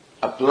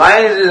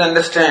applies his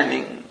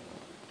understanding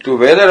to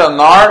whether or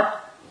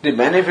not the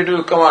benefit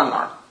will come or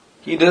not.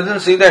 He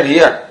doesn't see that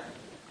here.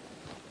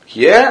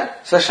 Here,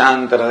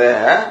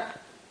 Sashantaradaya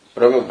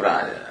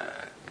Prabhupada.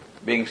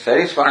 Being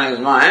satisfied in his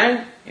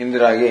mind,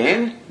 Indra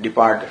again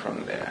departed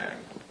from there.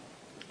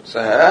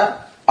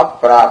 Saha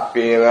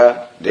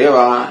aprapyeva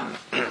devan.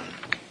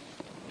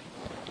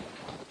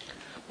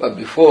 But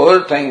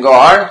before, thank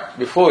God,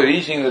 before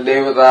reaching the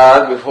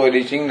Devatas, before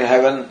reaching the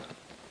heaven,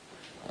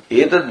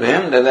 etad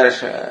bhayam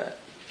dadarsha.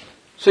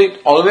 So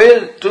it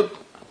always took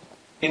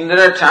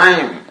Indra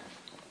time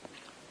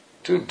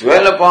to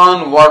dwell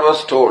upon what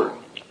was told.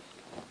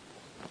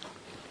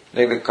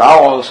 Like the cow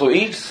also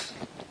eats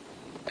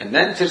and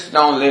then sits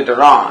down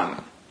later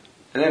on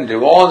and then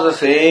devours the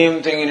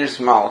same thing in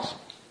its mouth.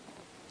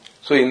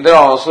 So Indra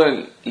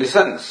also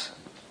listens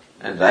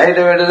and right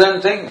away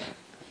doesn't think.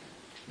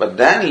 But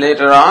then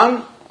later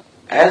on,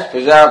 as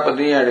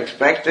Prajapati had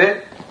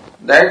expected,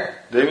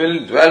 that they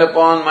will dwell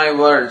upon my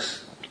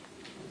words.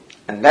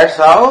 And that's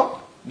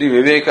how the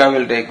Viveka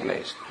will take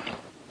place.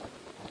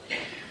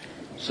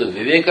 So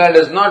Viveka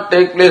does not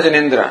take place in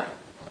Indra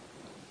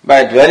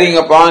by dwelling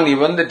upon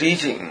even the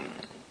teaching.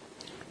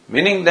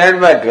 Meaning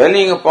that by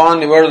dwelling upon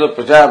the words of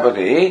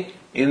Prajapati,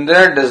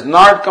 Indra does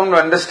not come to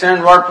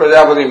understand what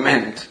Prajapati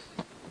meant.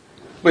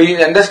 But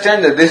he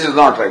understands that this is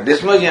not right.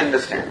 This much he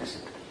understands.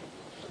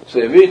 So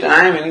every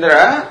time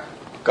Indra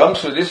comes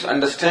to this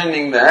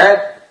understanding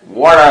that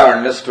what I have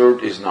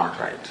understood is not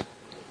right.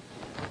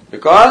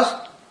 Because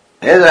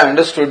as I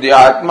understood the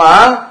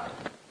Atma,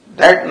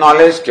 that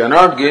knowledge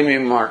cannot give me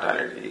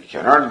immortality,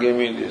 cannot give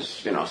me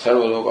this,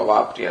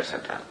 sarvaloka vapti,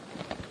 etc.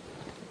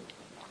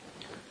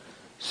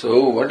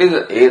 So what is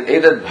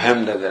etad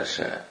bhayam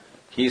dadarsha?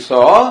 He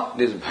saw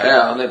this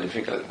bhaya, the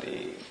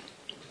difficulty.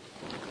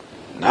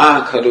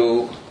 Na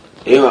kharu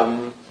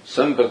evam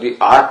samprati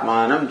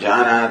atmanam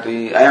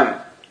janati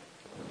ayam.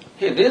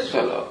 Hey, this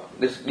fellow,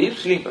 this deep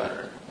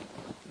sleeper,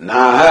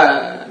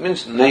 naha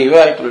means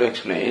naiva, it will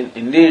explain,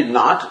 indeed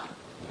not.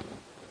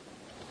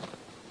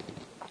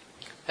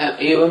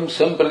 Evam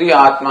samprati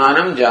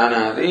atmanam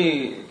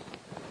janati.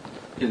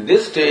 In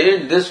this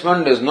state, this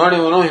one does not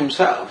even know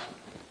himself.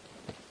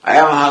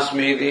 Ayam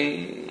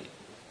hasmiti.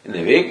 In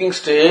the waking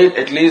state,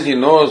 at least he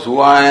knows who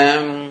I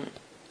am.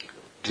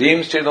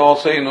 Dream state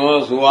also he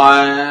knows who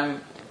I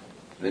am.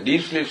 The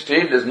deep sleep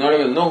state does not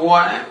even know who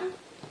I am.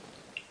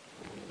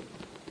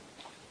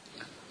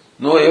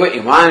 No eva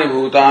imani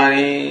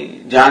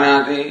bhutani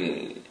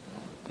janati.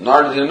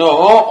 Nor does he know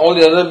all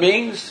the other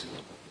beings.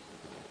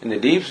 In the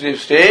deep sleep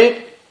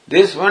state,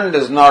 this one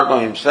does not know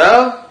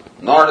himself,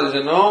 nor does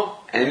he know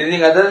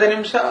anything other than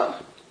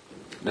himself.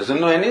 Doesn't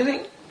know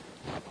anything.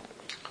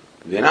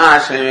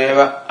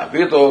 Vinashameva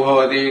apito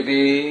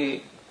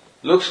bhavati.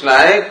 Looks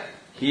like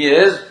he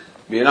is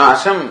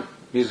vinasham.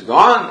 He's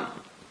gone.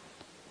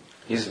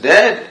 He's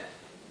dead.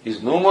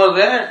 He's no more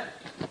there.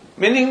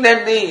 Meaning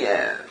that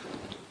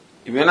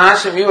the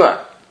vinasham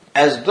eva,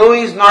 as though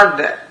he's not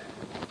there.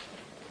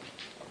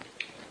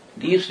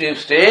 Deep sleep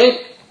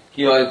state,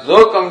 he has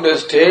though come to a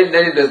state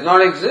that it does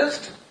not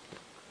exist.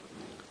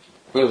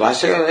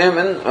 Because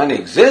when one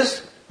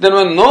exists, then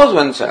one knows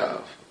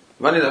oneself.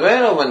 One is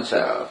aware of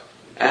oneself.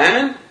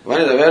 And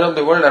one is aware of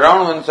the world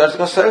around oneself.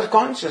 It's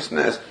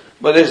self-consciousness.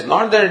 But it's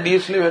not there in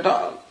deep sleep at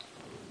all.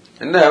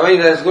 And the heaven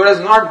is as good as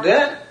not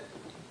there.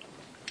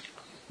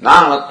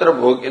 Namatra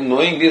bhog, in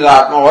knowing this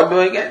Atma, what do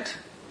I get?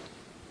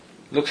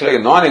 Looks like a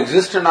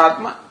non-existent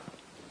Atma.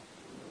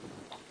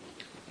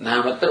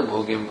 Namatra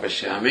bhogim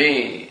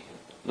pashyami.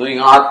 Knowing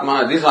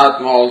Atma, this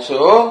Atma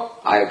also,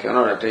 I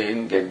cannot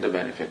attain, get the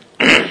benefit.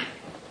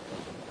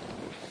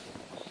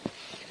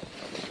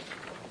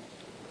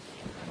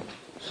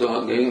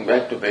 So, going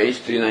back to page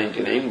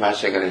 399,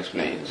 Bhashyakara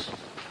explains.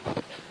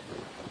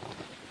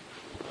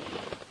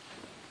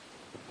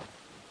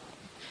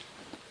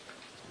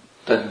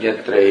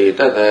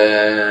 तद्यत्रैतद्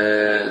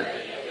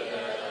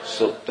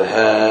सुप्तः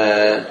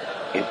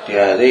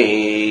इत्यादि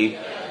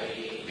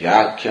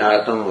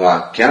व्याख्यातं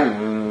वाक्यम्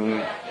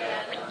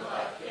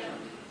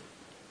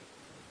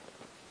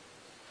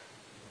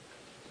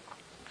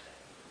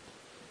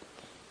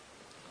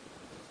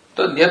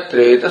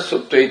तद्यत्रैतद्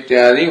सुप्त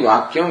इत्यादि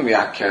वाक्यम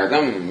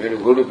व्याख्यातम.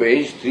 We'll go to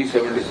page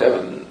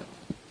 377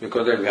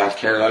 because that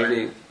व्याख्या has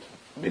already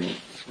been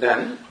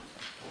done.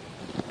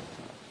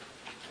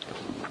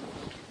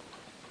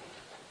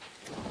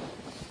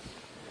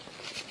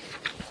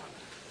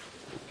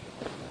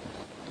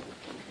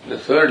 The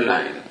third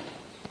line.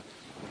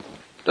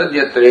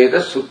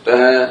 तद्यत्रैतद्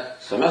सुप्तः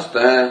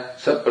समस्तः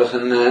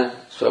सप्रसन्नः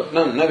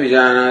स्वप्नं न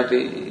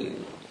विजानाति.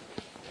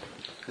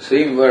 The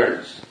same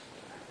words.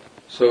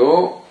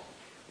 So,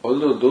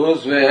 although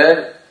those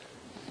were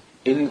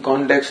in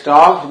context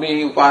of the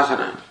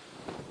upasana,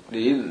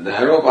 the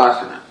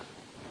dharopasana,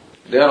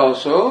 there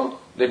also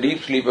the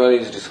deep sleeper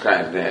is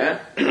described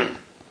there.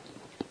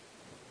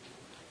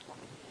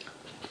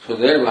 So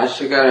there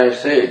Bhashyakara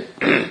has said,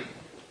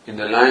 in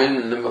the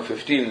line number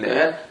 15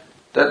 there,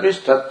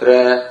 Tatvish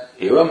tatra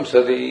evam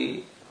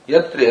sati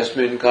yatra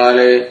yasmin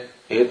kale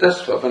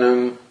etas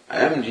swapanam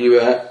ayam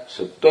jiva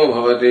supto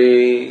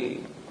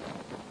bhavati.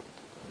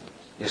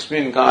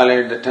 Yasmin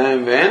kale, at the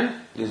time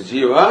when this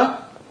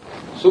jiva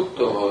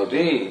supto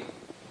bhavati,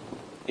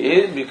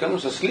 it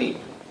becomes asleep.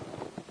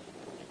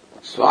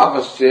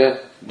 Swapasya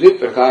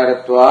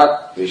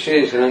dviprakaratvat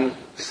visheshanam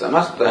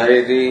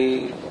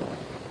samastahayati.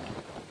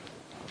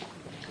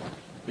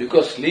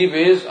 Because sleep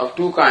is of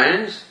two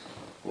kinds.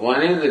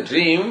 One is the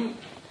dream,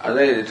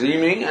 other is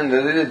dreaming, and the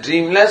other is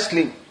dreamless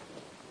sleep.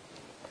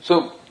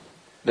 So,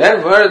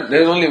 that word,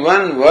 there is only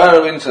one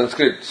verb in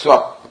Sanskrit,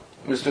 swap,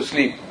 means to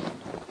sleep.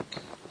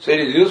 So it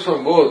is used for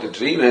both the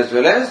dream as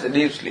well as the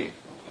deep sleep.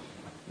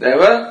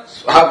 Therefore,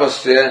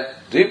 swapasya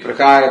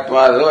dviprakaratva,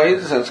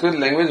 otherwise the Sanskrit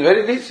language is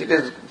very rich. It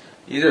is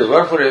either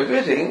word for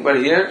everything, but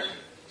here,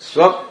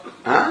 swap,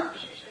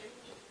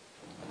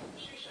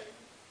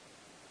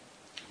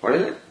 What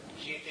is it?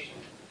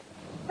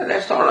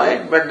 That's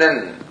alright, but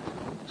then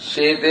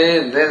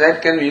shete,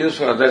 that can be used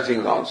for other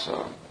things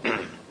also.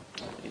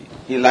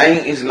 He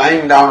is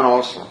lying down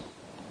also.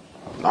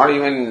 Not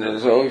even,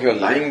 so if you are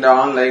lying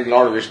down like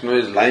Lord Vishnu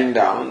is lying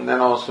down,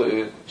 then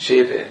also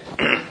shete.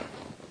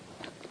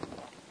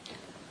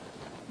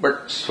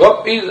 But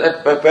swap is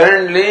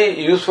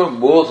apparently used for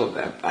both of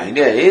them. The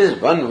idea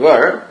is one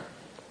verb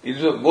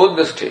is for both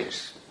the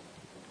states.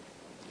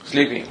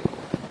 Sleeping.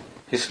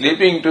 He is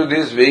sleeping to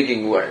this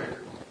waking world.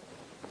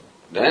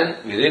 Then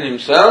within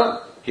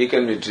himself he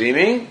can be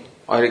dreaming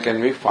or he can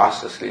be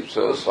fast asleep.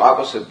 So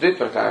swapasiddhi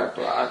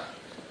prakaratvat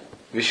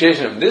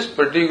vishesham. This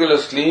particular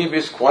sleep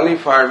is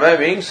qualified by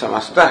being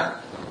samasta.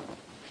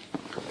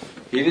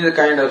 It is a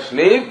kind of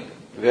sleep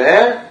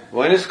where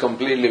one is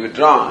completely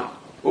withdrawn.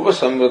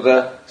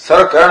 Upasamvrta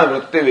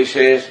sarkarana vritti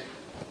vishesh.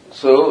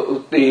 So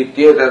utti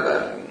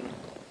ityetata.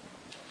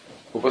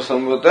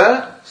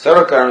 Upasamvrta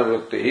sarkarana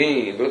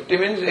vritti. Vritti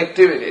means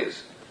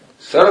activities.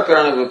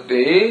 Sarkarana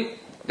vritti,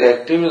 the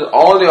activities,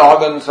 all the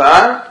organs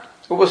are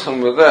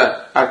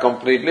upasamvrta, are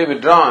completely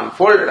withdrawn,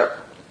 folded up.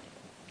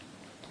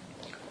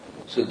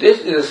 So this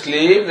is a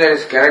sleep that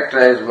is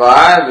characterized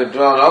by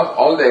withdrawal of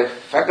all the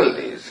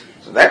faculties.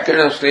 So that kind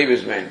of sleep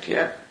is meant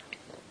here.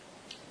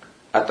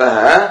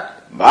 Ataha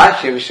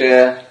bhashya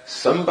vishaya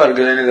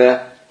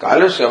sampargananida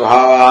kalusya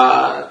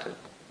bhavat.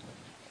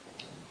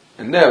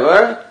 And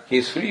therefore, he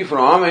is free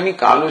from any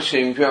kalusya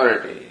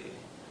impurity.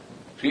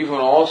 Free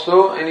from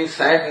also any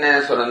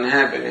sadness or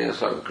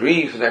unhappiness or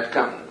grief that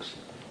comes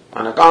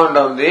on account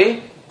of the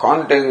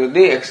contact with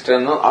the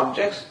external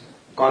objects,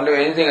 contact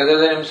with anything other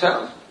than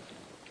himself.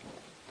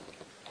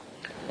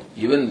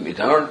 Even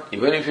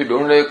if you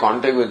don't have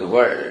contact with the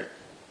world,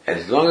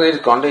 as long as there is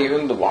contact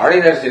even with the body,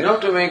 that's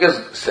enough to make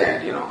us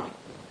sad,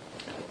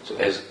 So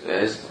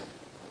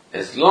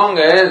as long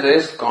as there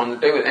is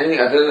contact with anything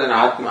other than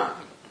Atma,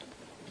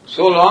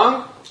 so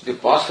long the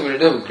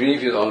possibility of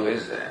grief is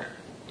always there.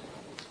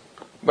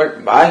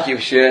 But bhashya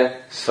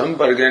vishaya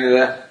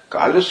samparganida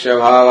kalusya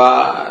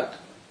bhavat.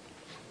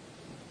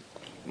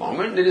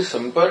 Moment there is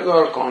samparga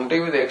or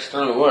contact with the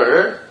external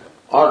world,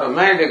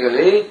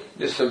 automatically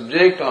the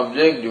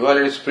subject-object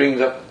duality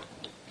springs up.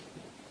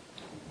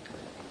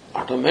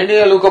 Automatically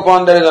I look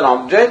upon there is an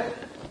object,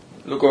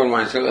 look upon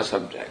myself as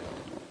subject.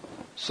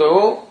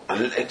 So,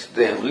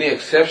 the only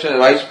exception is a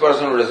wise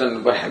person who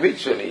doesn't, but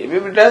habitually,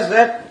 if he does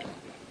that,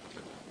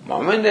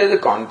 moment there is a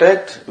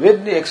contact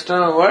with the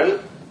external world,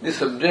 the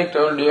subject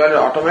or duality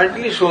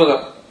automatically shows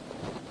up.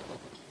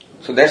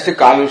 So that's the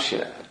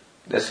kalusya,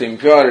 that's the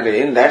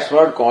impurity, and that's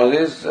what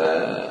causes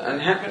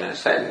unhappiness,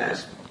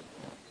 sadness.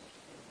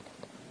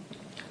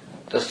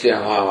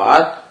 Tasya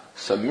bhavat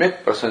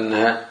samyak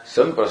prasanna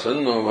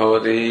samprasanno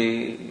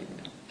bhavati.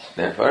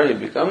 Therefore he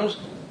becomes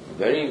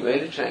very,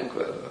 very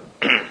tranquil.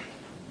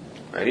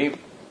 Very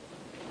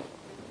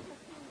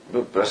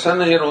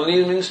prasanna here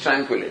only means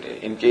tranquility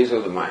in case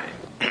of the mind.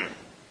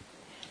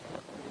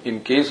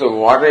 In case of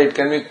water it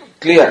can be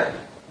clear,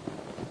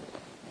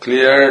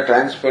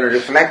 transparent,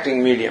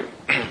 reflecting medium.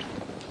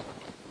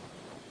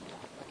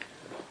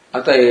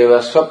 अतएव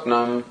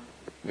स्वप्नम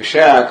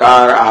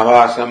विषयाकार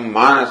आभासम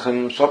मानसम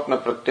स्वप्न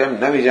प्रत्यम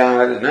न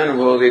विजानति न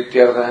अनुभवति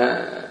इत्यर्थः.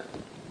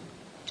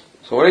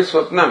 So what is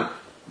स्वप्नम?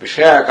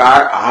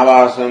 विषयाकार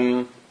आभासम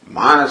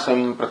मानसम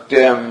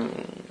प्रत्ययम.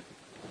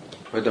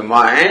 Where the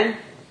mind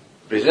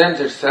presents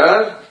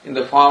itself in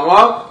the form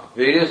of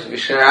various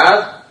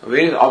vishayas,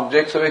 various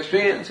objects of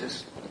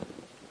experiences.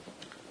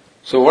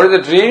 So what is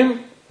the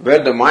dream?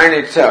 Where the mind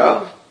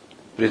itself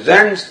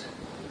presents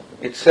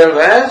itself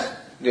as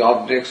the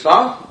objects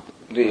of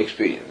the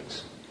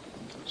experience.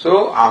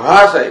 So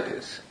abhasa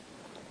it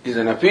is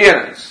an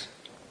appearance.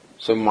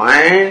 So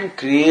mind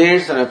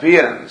creates an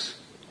appearance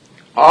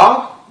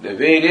of the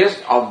various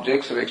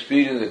objects of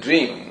experience, the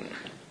dream.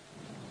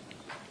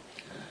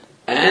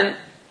 And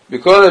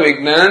because of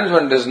ignorance,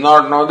 one does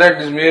not know that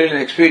it is merely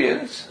an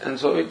experience, and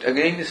so it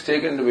again is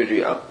taken to be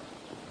real.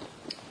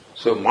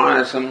 So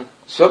manasam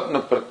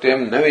swapna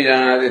pratyam na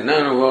vijanati na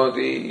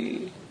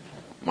anubhavati.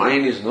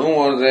 Mind is no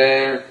more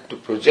there to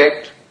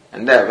project,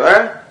 and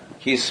therefore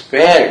he is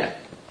spared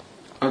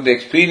of the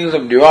experience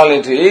of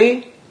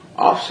duality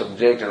of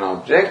subject and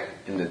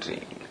object in the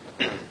dream.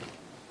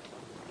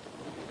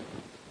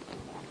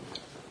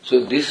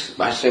 So this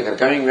Bhashyakara,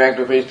 coming back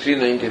to page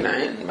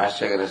 399,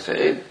 Bhashyakara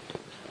said,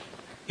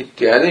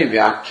 Ityadi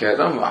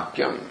Vyakhyatam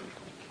Vakyam.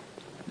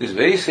 This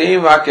very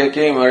same Vakya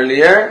came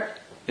earlier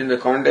in the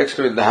context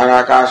of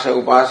Dharakasha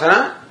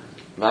Upasana.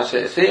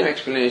 Bhashyakara, same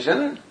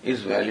explanation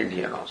is valid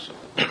here also.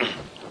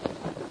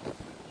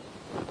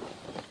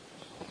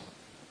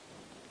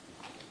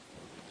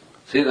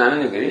 Says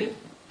Anandagiri,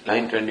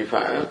 line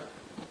 25,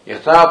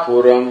 Yatha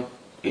Puram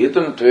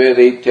Etam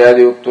Tveda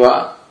Ityadi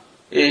Uktva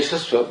Esha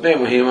Swapne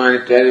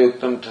Mahiman Ityadi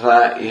Uktam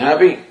Tatha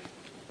Ihapi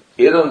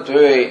Etam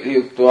Tveda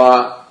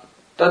Uktva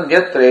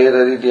Tadyatra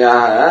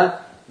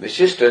Edadityaha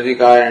Vishishta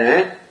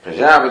Adhikarane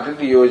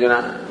Prajapati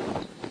Yojana.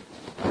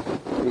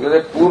 Because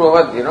that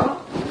Purvavat,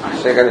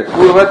 Bhashyakara,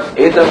 Purvavat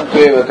Etam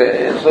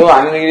Tvevate. So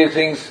Anandagiri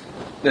thinks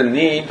the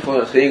need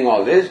for saying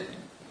all this.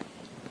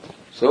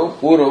 So,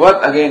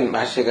 Purvat again,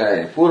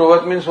 Bhashyakara.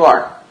 Purvat means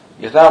what?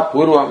 Yatha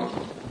Purvam.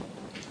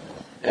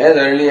 As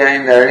earlier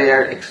in the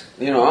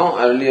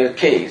earlier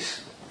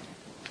case,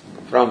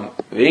 from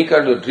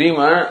waker to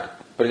dreamer,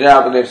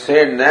 Prajapati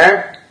said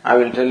that, I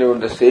will tell you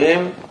about the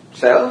same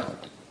self.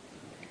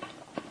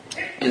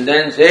 And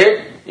then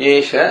said,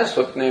 Yesha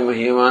Swapne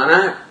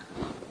Mahimana.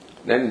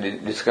 Then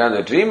describe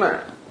the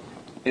dreamer.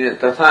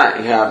 Tatha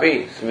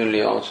Ihapi.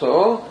 Similarly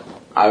also,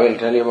 I will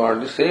tell you about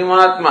the same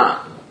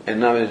Atma. And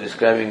now he is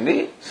describing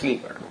the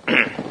sleeper.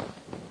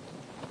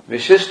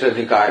 Vishishta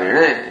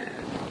Adhikarine.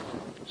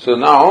 So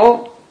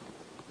now,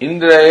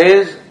 Indra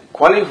is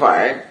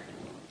qualified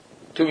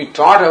to be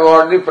taught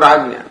about the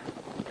prajna.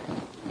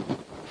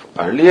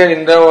 Earlier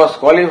Indra was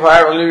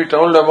qualified only to be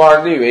told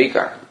about the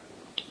Vaikar.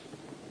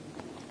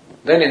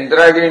 Then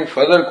Indra gained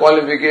further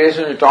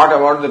qualification to be taught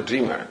about the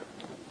dreamer.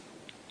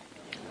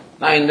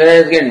 Now Indra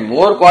has gained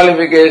more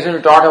qualification to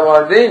be taught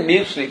about the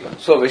deep sleeper.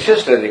 So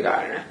Vishishta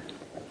Adhikarine.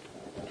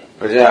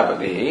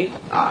 Prajapati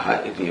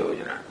aha iti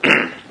yojana.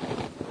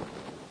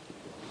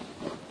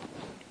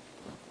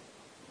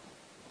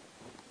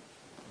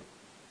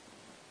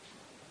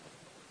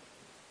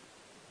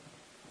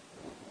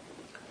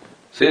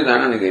 Says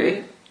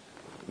Anandagiri,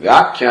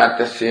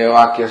 Vyakyatasya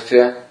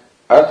vakyasya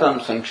artham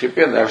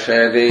sankshipya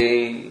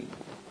darshayate.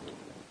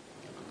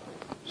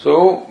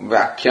 So,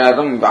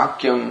 Vyakyatam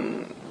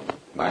vakyam.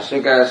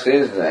 Bhashyakara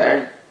says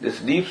that this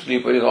deep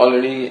sleeper is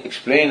already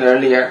explained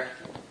earlier.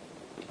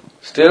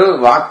 Still,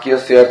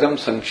 Vakyasya artham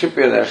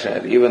sankshipya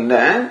darshayate. Even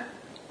then,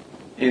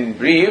 in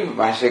brief,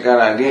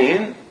 Bhashyakara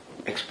again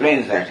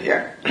explains that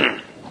here.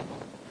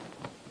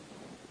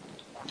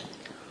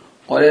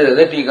 Or as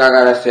other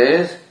Tikakara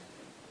says,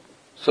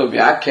 so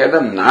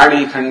Vyakyatam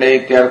Nadi Khanda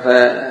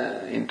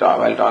Ityartha,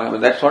 while talking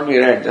about, that's what we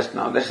read just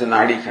now, that's the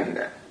Nadi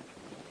Khanda.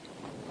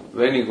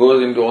 When he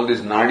goes into all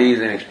these nadis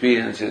and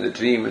experiences, the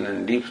dream and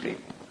then deep sleep.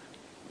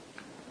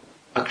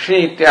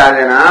 Akshini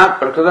Ityadena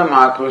Prakudam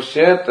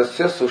Akrushya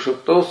Tasya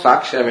Sushupto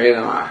Saksha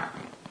Vedamaha.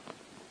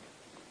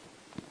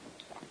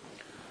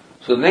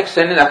 So the next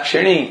sentence,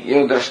 Akshini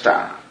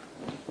Yodrashta.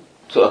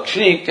 So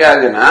Akshini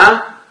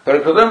Ityadena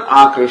Prakudam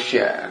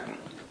Akrushya.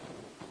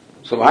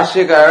 So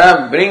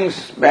Bhashyakara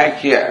brings back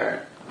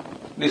here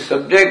the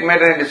subject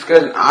matter and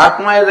discussion.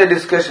 Atma is a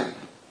discussion.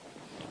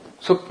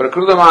 So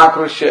Prakrutam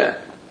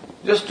Akrushya,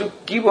 just to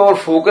keep our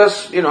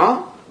focus,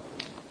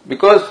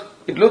 because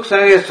it looks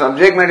like the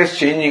subject matter is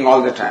changing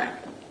all the time.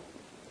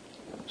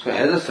 So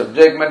as the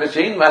subject matter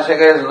changes,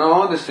 Bhashyakara says,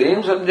 no, the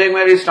same subject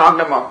matter is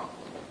talked about.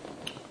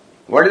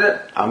 What is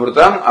it?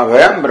 Amrutam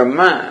Abhayam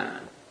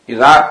Brahma. is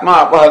Atma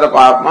Apahata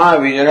Papma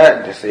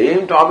Vijaya. The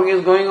same topic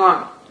is going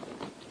on.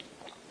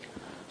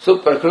 So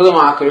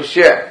Prakritam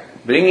Akrishya,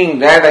 bringing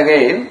that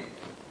again,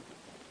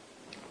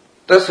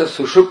 Tasya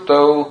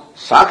Sushuptau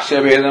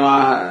Sakshya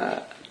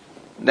Vedamaha.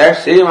 That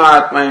same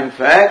Atma, in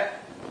fact,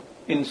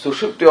 in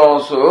Sushupti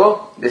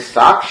also, the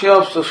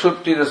Sakshya of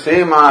Sushupti, the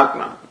same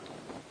Atma.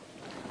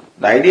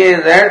 The idea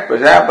is that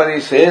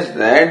Prajapati says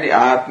that the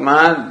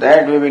Atma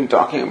that we've been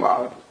talking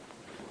about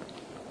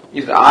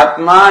is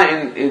Atma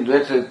in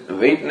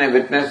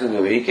witness in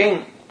the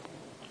waking,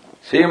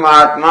 same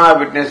Atma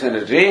witness in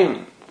the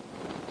dream,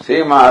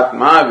 same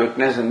Atma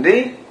witness in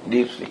the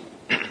deep sleep.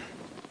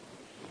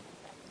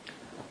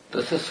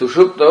 Tasya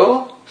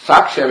Sushupto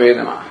Sakshya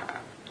Vedamaha.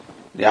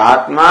 The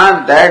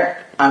Atma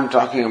that I'm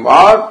talking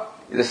about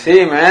is the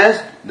same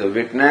as the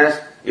witness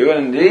even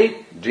in the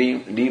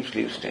dream, deep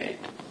sleep state.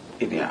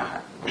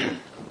 Idyaha.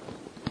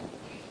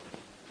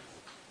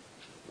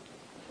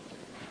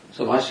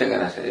 So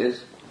Bhashyakara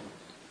says,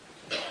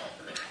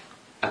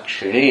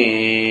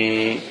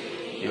 Akshini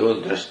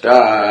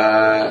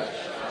yodrashta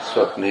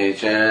swapne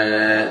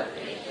cha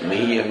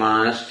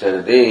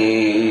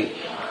mihiyamascharde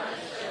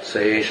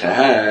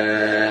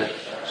seshah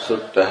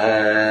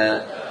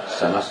suttah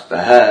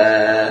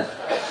samastah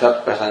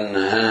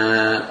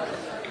satprasannah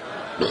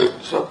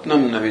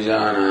swapnam na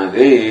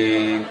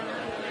vijanade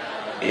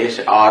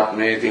एष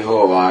आत्मेति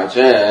होवाच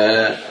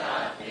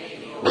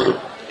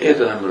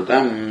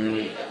एतदमृतम्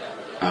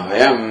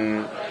अभयम्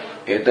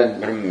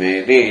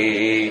एतद्ब्रह्मेति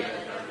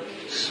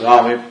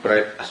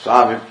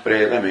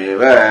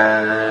स्वाभिप्रेतमेव.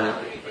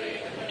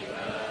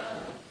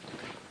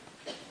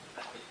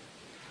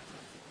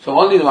 So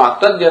all these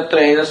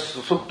vaktadhyatra is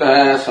supta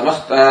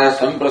samasta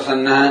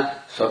samprasanna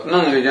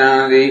swapnam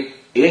vijanati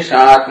esha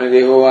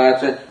atmeti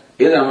hovacha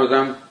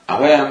edamrutam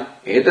abhayam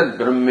etad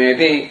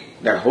brahmeti.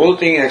 That whole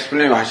thing is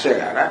explained by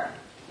Bhashyakara.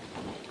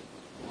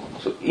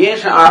 So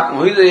esha atma,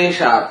 who is the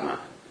esha atma?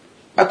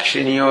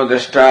 Akshiniyo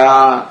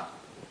drashta.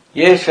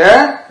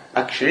 Esha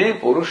akshini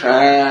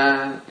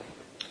purusha.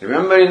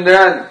 Remember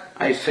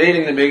I said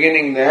in the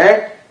beginning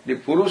that the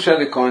purusha,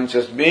 the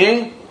conscious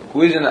being,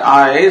 who is in the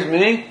eyes,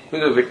 meaning who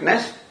is the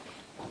witness.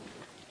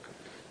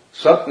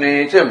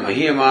 Swapne cha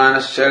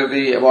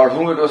mahiyamanascharati, about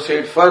whom it was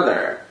said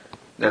further,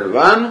 that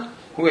one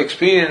who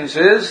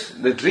experiences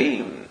the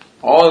dream,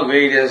 all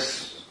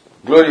various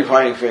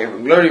glorified in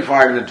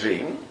the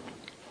dream.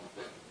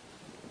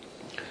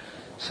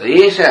 So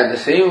Esha, the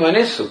same one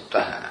is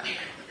Suptaha.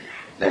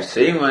 That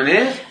same one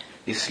is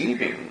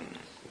sleeping.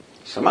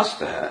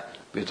 Samastaha,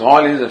 with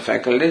all his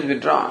faculties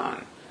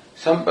withdrawn.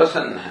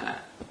 Samprasanna,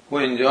 who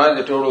enjoys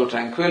the total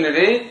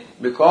tranquility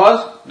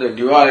because the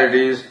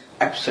duality is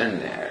absent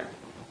there.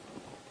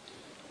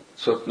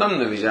 Swapnam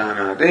na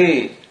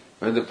vijanati,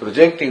 with the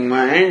projecting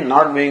mind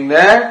not being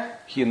there,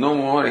 he no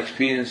more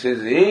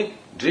experiences the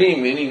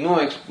dream, meaning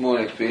no more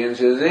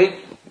experiences the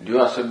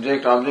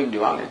subject-object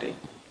duality.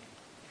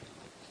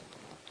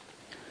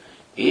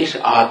 Esha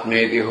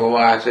atmeti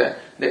hovacha.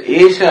 The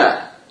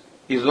Esha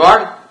is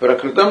what?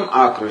 Prakritam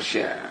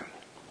akrishya.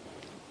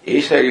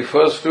 Esha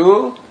refers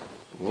to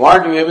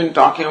what we have been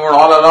talking about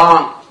all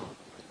along.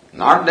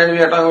 Not that we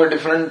are talking about a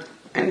different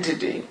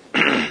entity.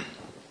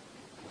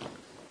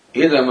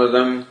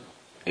 Edamrutam,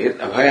 ed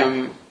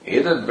abhayam,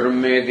 edad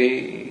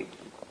brahmeti.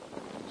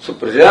 So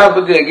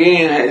Prajapati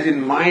again has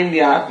in mind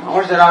the Atma.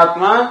 What's that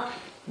Atma?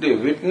 The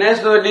witness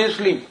of the deep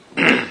sleep.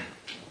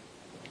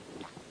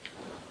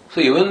 So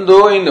even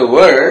though in the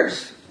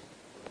words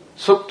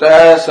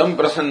Supta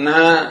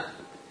samprasanna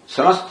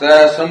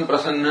samasta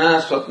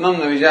samprasanna swapnam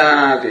na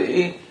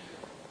vijanati,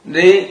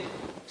 the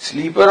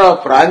sleeper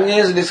of prajna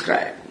is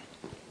described.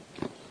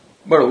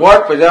 But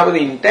what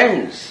Prajapati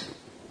intends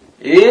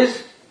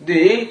is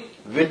the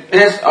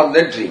witness of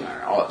the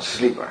dreamer or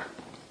sleeper.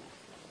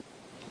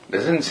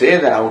 Doesn't say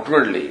that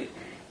outwardly,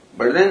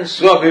 but then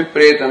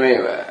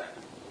swabhipretameva.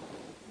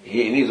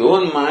 In his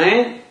own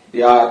mind,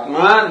 the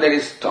Atma that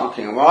is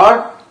talking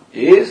about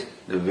is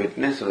the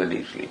witness of the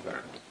deep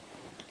sleeper.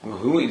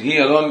 Who he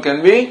alone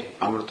can be?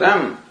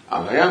 Amrutam,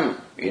 Abhayam,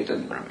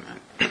 Etad Brahman.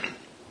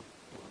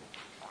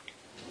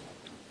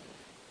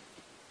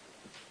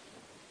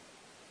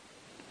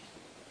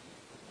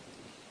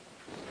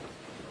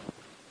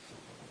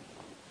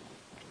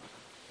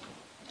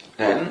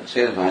 Then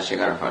says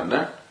Bhashyakara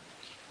further,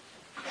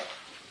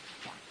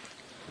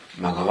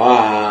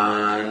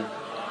 Bhagavan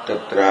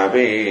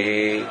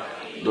tatrapi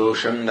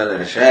dosham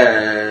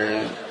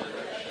dadarasha.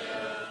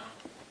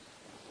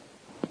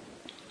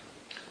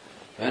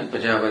 When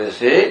Prajapati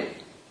said,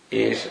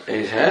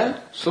 Esha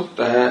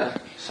suptaha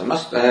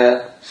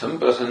samastaha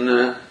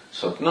samprasanna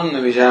swapnam na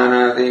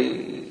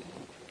vijanati.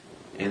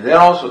 And there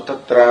also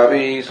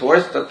tatrapi. So what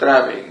is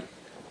tatrapi?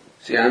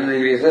 See,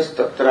 Anandagiri says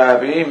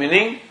tatrapi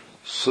meaning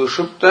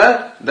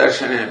sushupta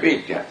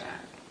darshanapi ityartha.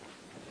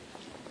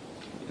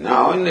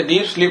 Now in the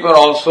deep sleeper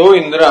also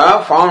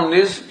Indra found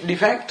this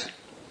defect.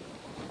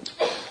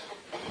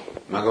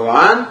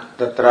 Bhagavan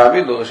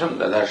tatrapi dosham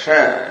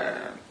dadarsha.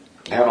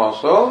 There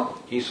also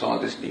he saw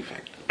this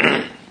defect.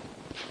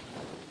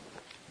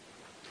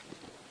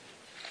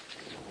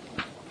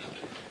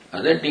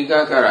 Another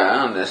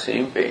Tikakara on the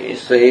same page,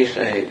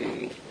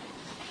 Saishahiri.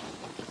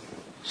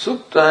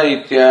 Supta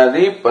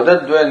ityadi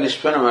padadvaya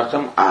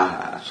nishpanamartham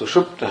aha.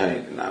 Sushupta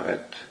iti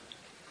navet.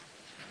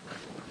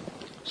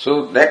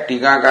 So that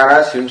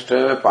Tikakara seems to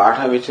have a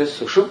part which is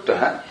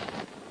Sushupta,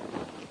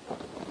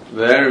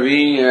 where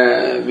we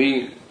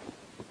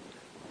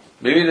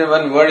maybe the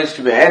one word is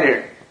to be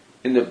added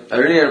in the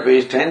earlier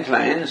page, 10th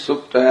line,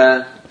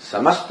 Supta,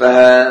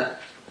 Samasta,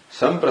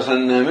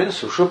 Samprasanna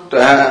means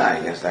Sushupta. I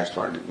guess that's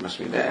what it must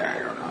be there, I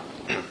don't know.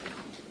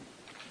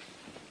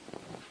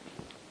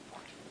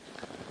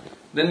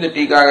 Then the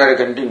Tikakara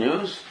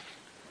continues,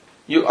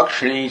 You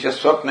Akshanicha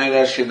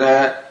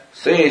Swapnaidarshita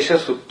Sesha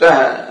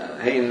Supta,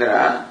 Hey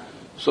Indra.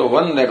 So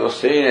one that was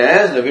said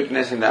as the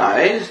witness in the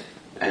eyes,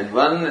 and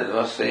one that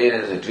was said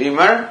as a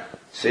dreamer,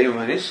 same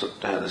one is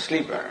Supta, the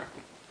sleeper.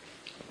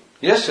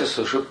 Yes,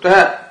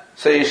 Sushupta,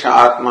 Sesha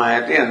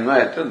Atmayati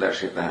Anvayata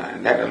Darshita,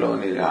 and that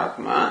alone is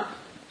Atma.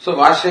 So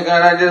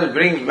Vashyakara just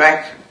brings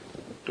back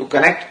to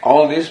connect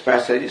all these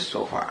passages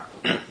so far.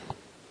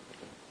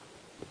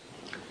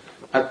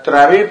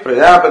 Atravi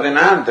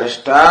Prajapatina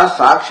Drashta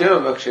Sakshya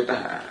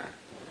Vakshita.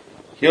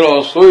 Here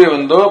also,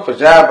 even though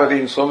Prajapati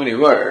in so many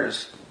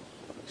words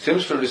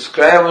seems to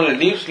describe only a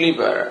deep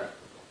sleeper,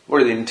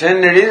 what is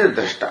intended is a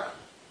Drashta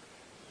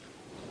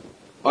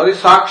or the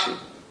Sakshi.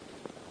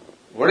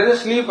 What is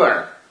a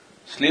sleeper?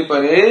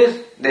 Sleeper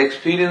is the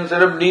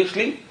experiencer of deep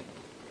sleep.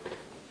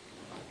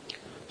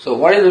 So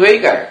what is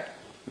waker?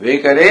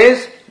 Waker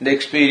is the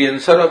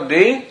experiencer of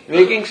the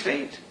waking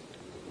state.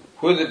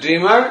 Who is the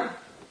dreamer?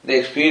 The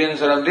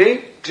experiencer of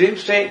the dream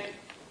state.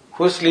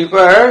 Who is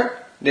sleeper?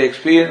 The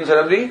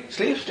experiencer of the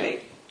sleep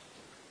state.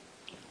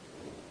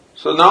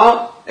 So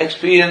now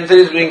experiencer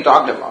is being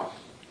talked about.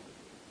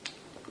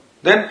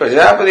 Then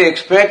Prajapati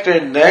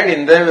expected that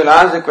Indra will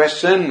ask the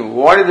question,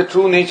 what is the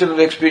true nature of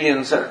the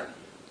experiencer?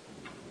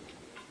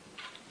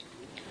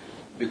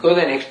 Because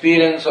an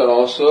experiencer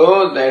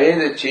also, there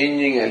is a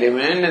changing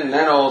element, and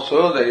then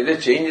also there is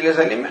a changeless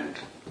element.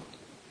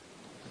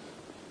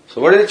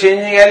 So what is the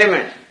changing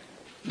element?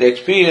 The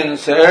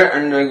experiencer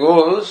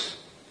undergoes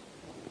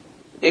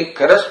a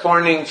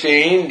corresponding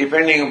change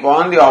depending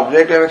upon the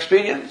object of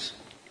experience.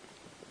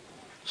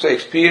 So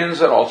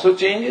experiencer also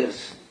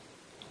changes.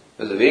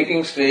 There's a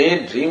waking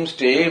state, dream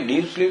state,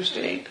 deep sleep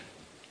state.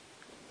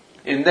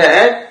 In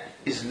that,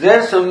 is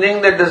there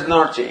something that does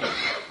not change?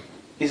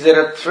 Is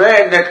there a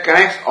thread that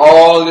connects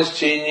all these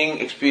changing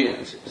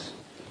experiences?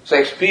 So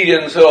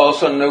experiencer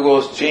also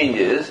undergoes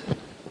changes.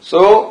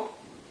 So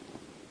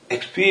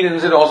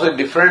experiencer also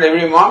different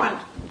every moment.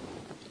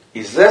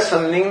 Is there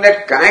something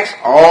that connects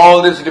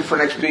all these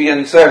different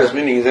experiencers?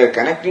 Meaning, is there a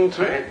connecting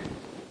thread?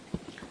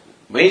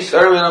 Mai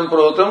sarvanam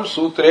protam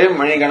sutre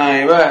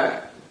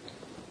maniganaiva.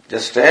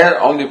 Just as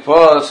all the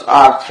pearls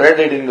are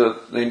threaded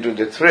into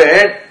the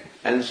thread,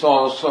 and so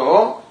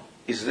also,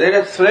 is there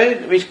a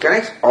thread which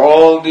connects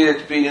all these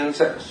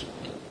experiences?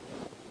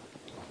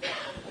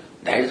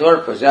 That is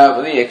what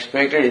Prajapati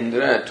expected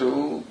Indra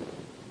to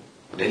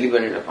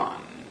deliberate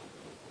upon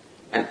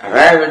and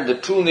arrive at the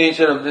true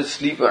nature of the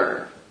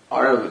sleeper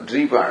or a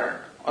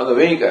dreamer or the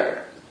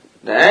waker,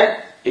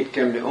 that it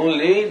can be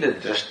only the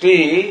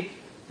drashti.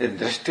 The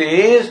drashti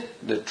is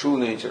the true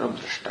nature of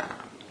drashta.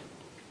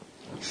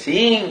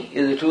 Seeing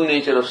is the true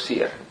nature of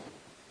seer.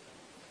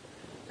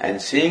 And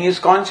seeing is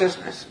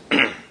consciousness.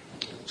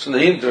 So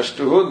nahi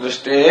drashtuhu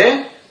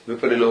drashte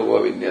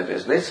viparilopa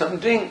vidyate. There is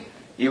something,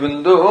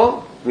 even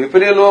though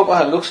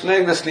viparilopa looks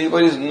like the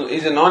sleeper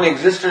is a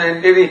non-existent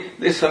entity,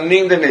 there is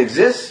something that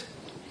exists,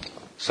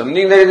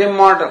 something that is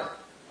immortal.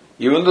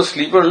 Even though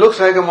sleeper looks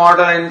like a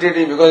mortal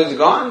entity because it's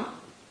gone,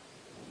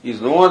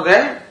 he's no more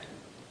there.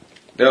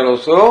 There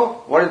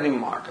also, what is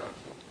immortal?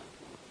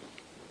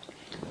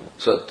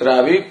 So,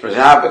 Travi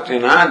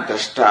Prajapatina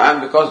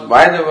Drashta, because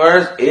by the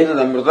words Etad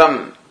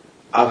Amrutam,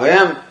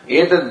 Abhayam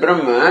Etad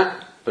Brahma,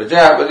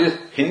 Prajapati is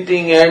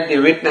hinting at the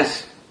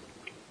witness.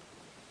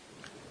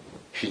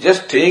 If you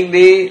just take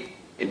the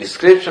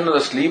description of the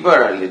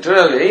sleeper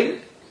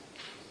literally,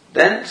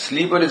 then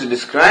sleeper is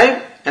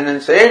described and then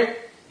said,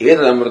 Etad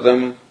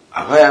Amrutam,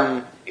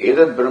 Abhayam,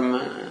 Etad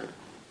Brahma.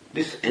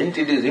 This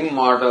entity is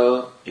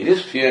immortal, it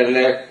is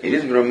fearless, it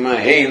is Brahma,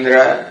 hey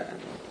Indra.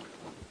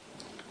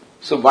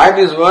 So by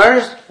these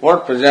words,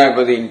 what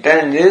Prajapati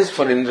intends is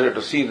for Indra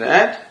to see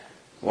that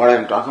what I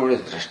am talking about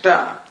is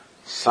drashta,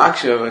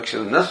 sakshya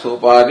vakshana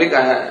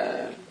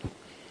sopadika.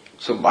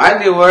 So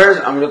by the words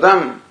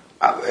Amrutam,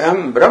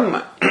 Abhayam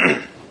Brahma,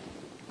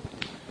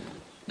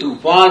 the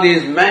upadhi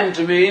is meant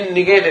to be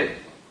negated.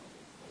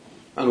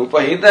 And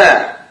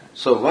upahita,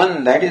 so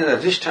one that is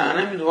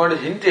adhisthana is what is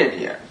hinted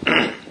here.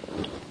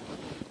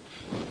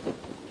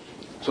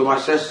 So one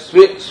says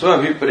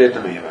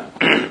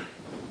swabhipretameva.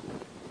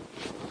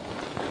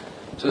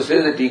 So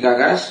says the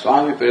Tikakara,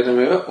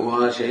 swabhipretameva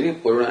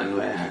uvasheri purva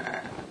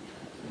anvaya.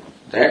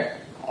 That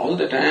all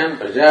the time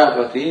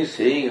Prajapati is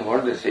saying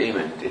about the same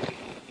entity.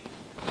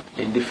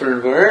 In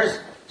different words,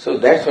 so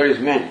that's what is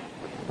meant.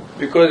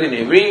 Because in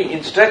every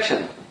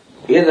instruction,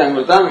 Ed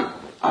Amrutam,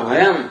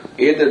 Abhayam,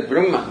 Edad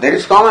Brahma, that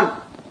is common.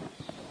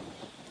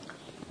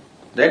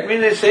 That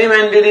means the same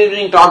entity is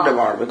being talked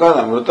about, because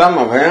Amrutam,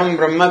 Abhayam,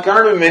 Brahma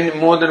cannot be many,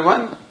 more than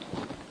one.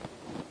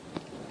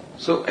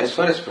 So as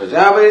far as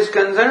Prajapati is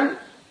concerned,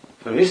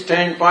 from his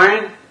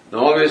standpoint, they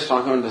always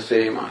talk about the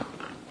same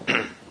Atma.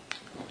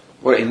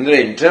 What Indra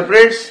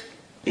interprets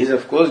is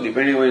of course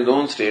depending on his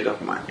own state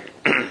of mind.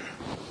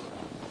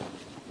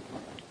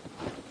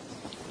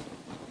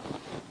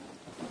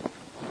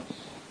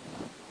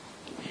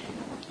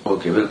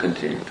 Okay, we'll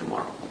continue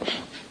tomorrow.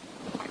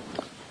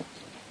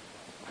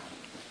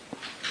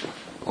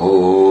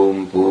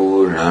 Om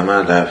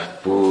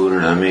Purnamadah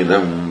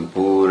Purnamidam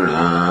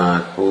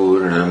Purnat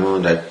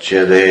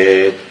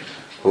Purnamudachyate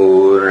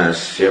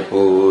Purnasya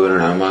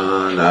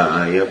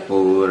Purnamadaya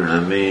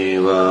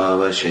Purnameva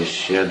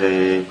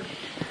Vashishyate.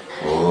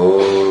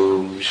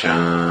 Om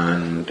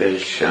Shanti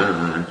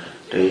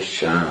Shanti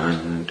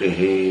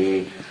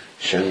Shanti.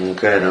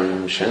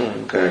 Shankaram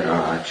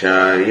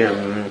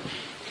Shankaracharyam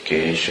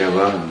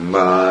Keshavam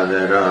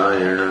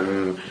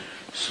Badarayanam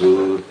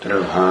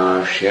Sutra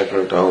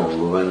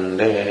Krutau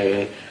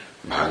Vande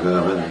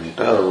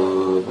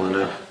Bhagavantau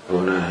Punah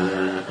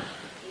Punah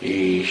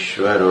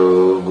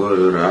Ishvaro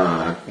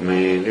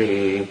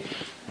Gururatmeni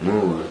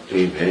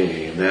Murti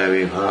Bheda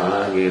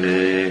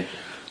Vibhagine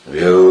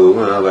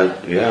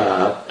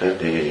Vyomavadvyapta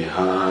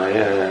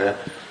Dehaya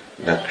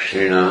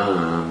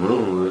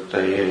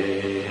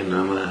Dakshinamurtaye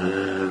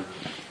Namaha.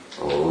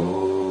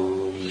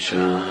 Om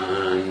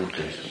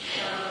Shanti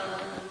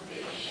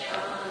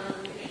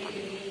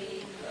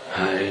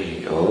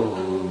Hari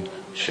Om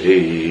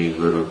Shri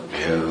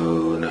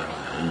Gurubhyo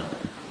Namaha.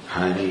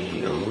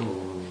 Hari Om.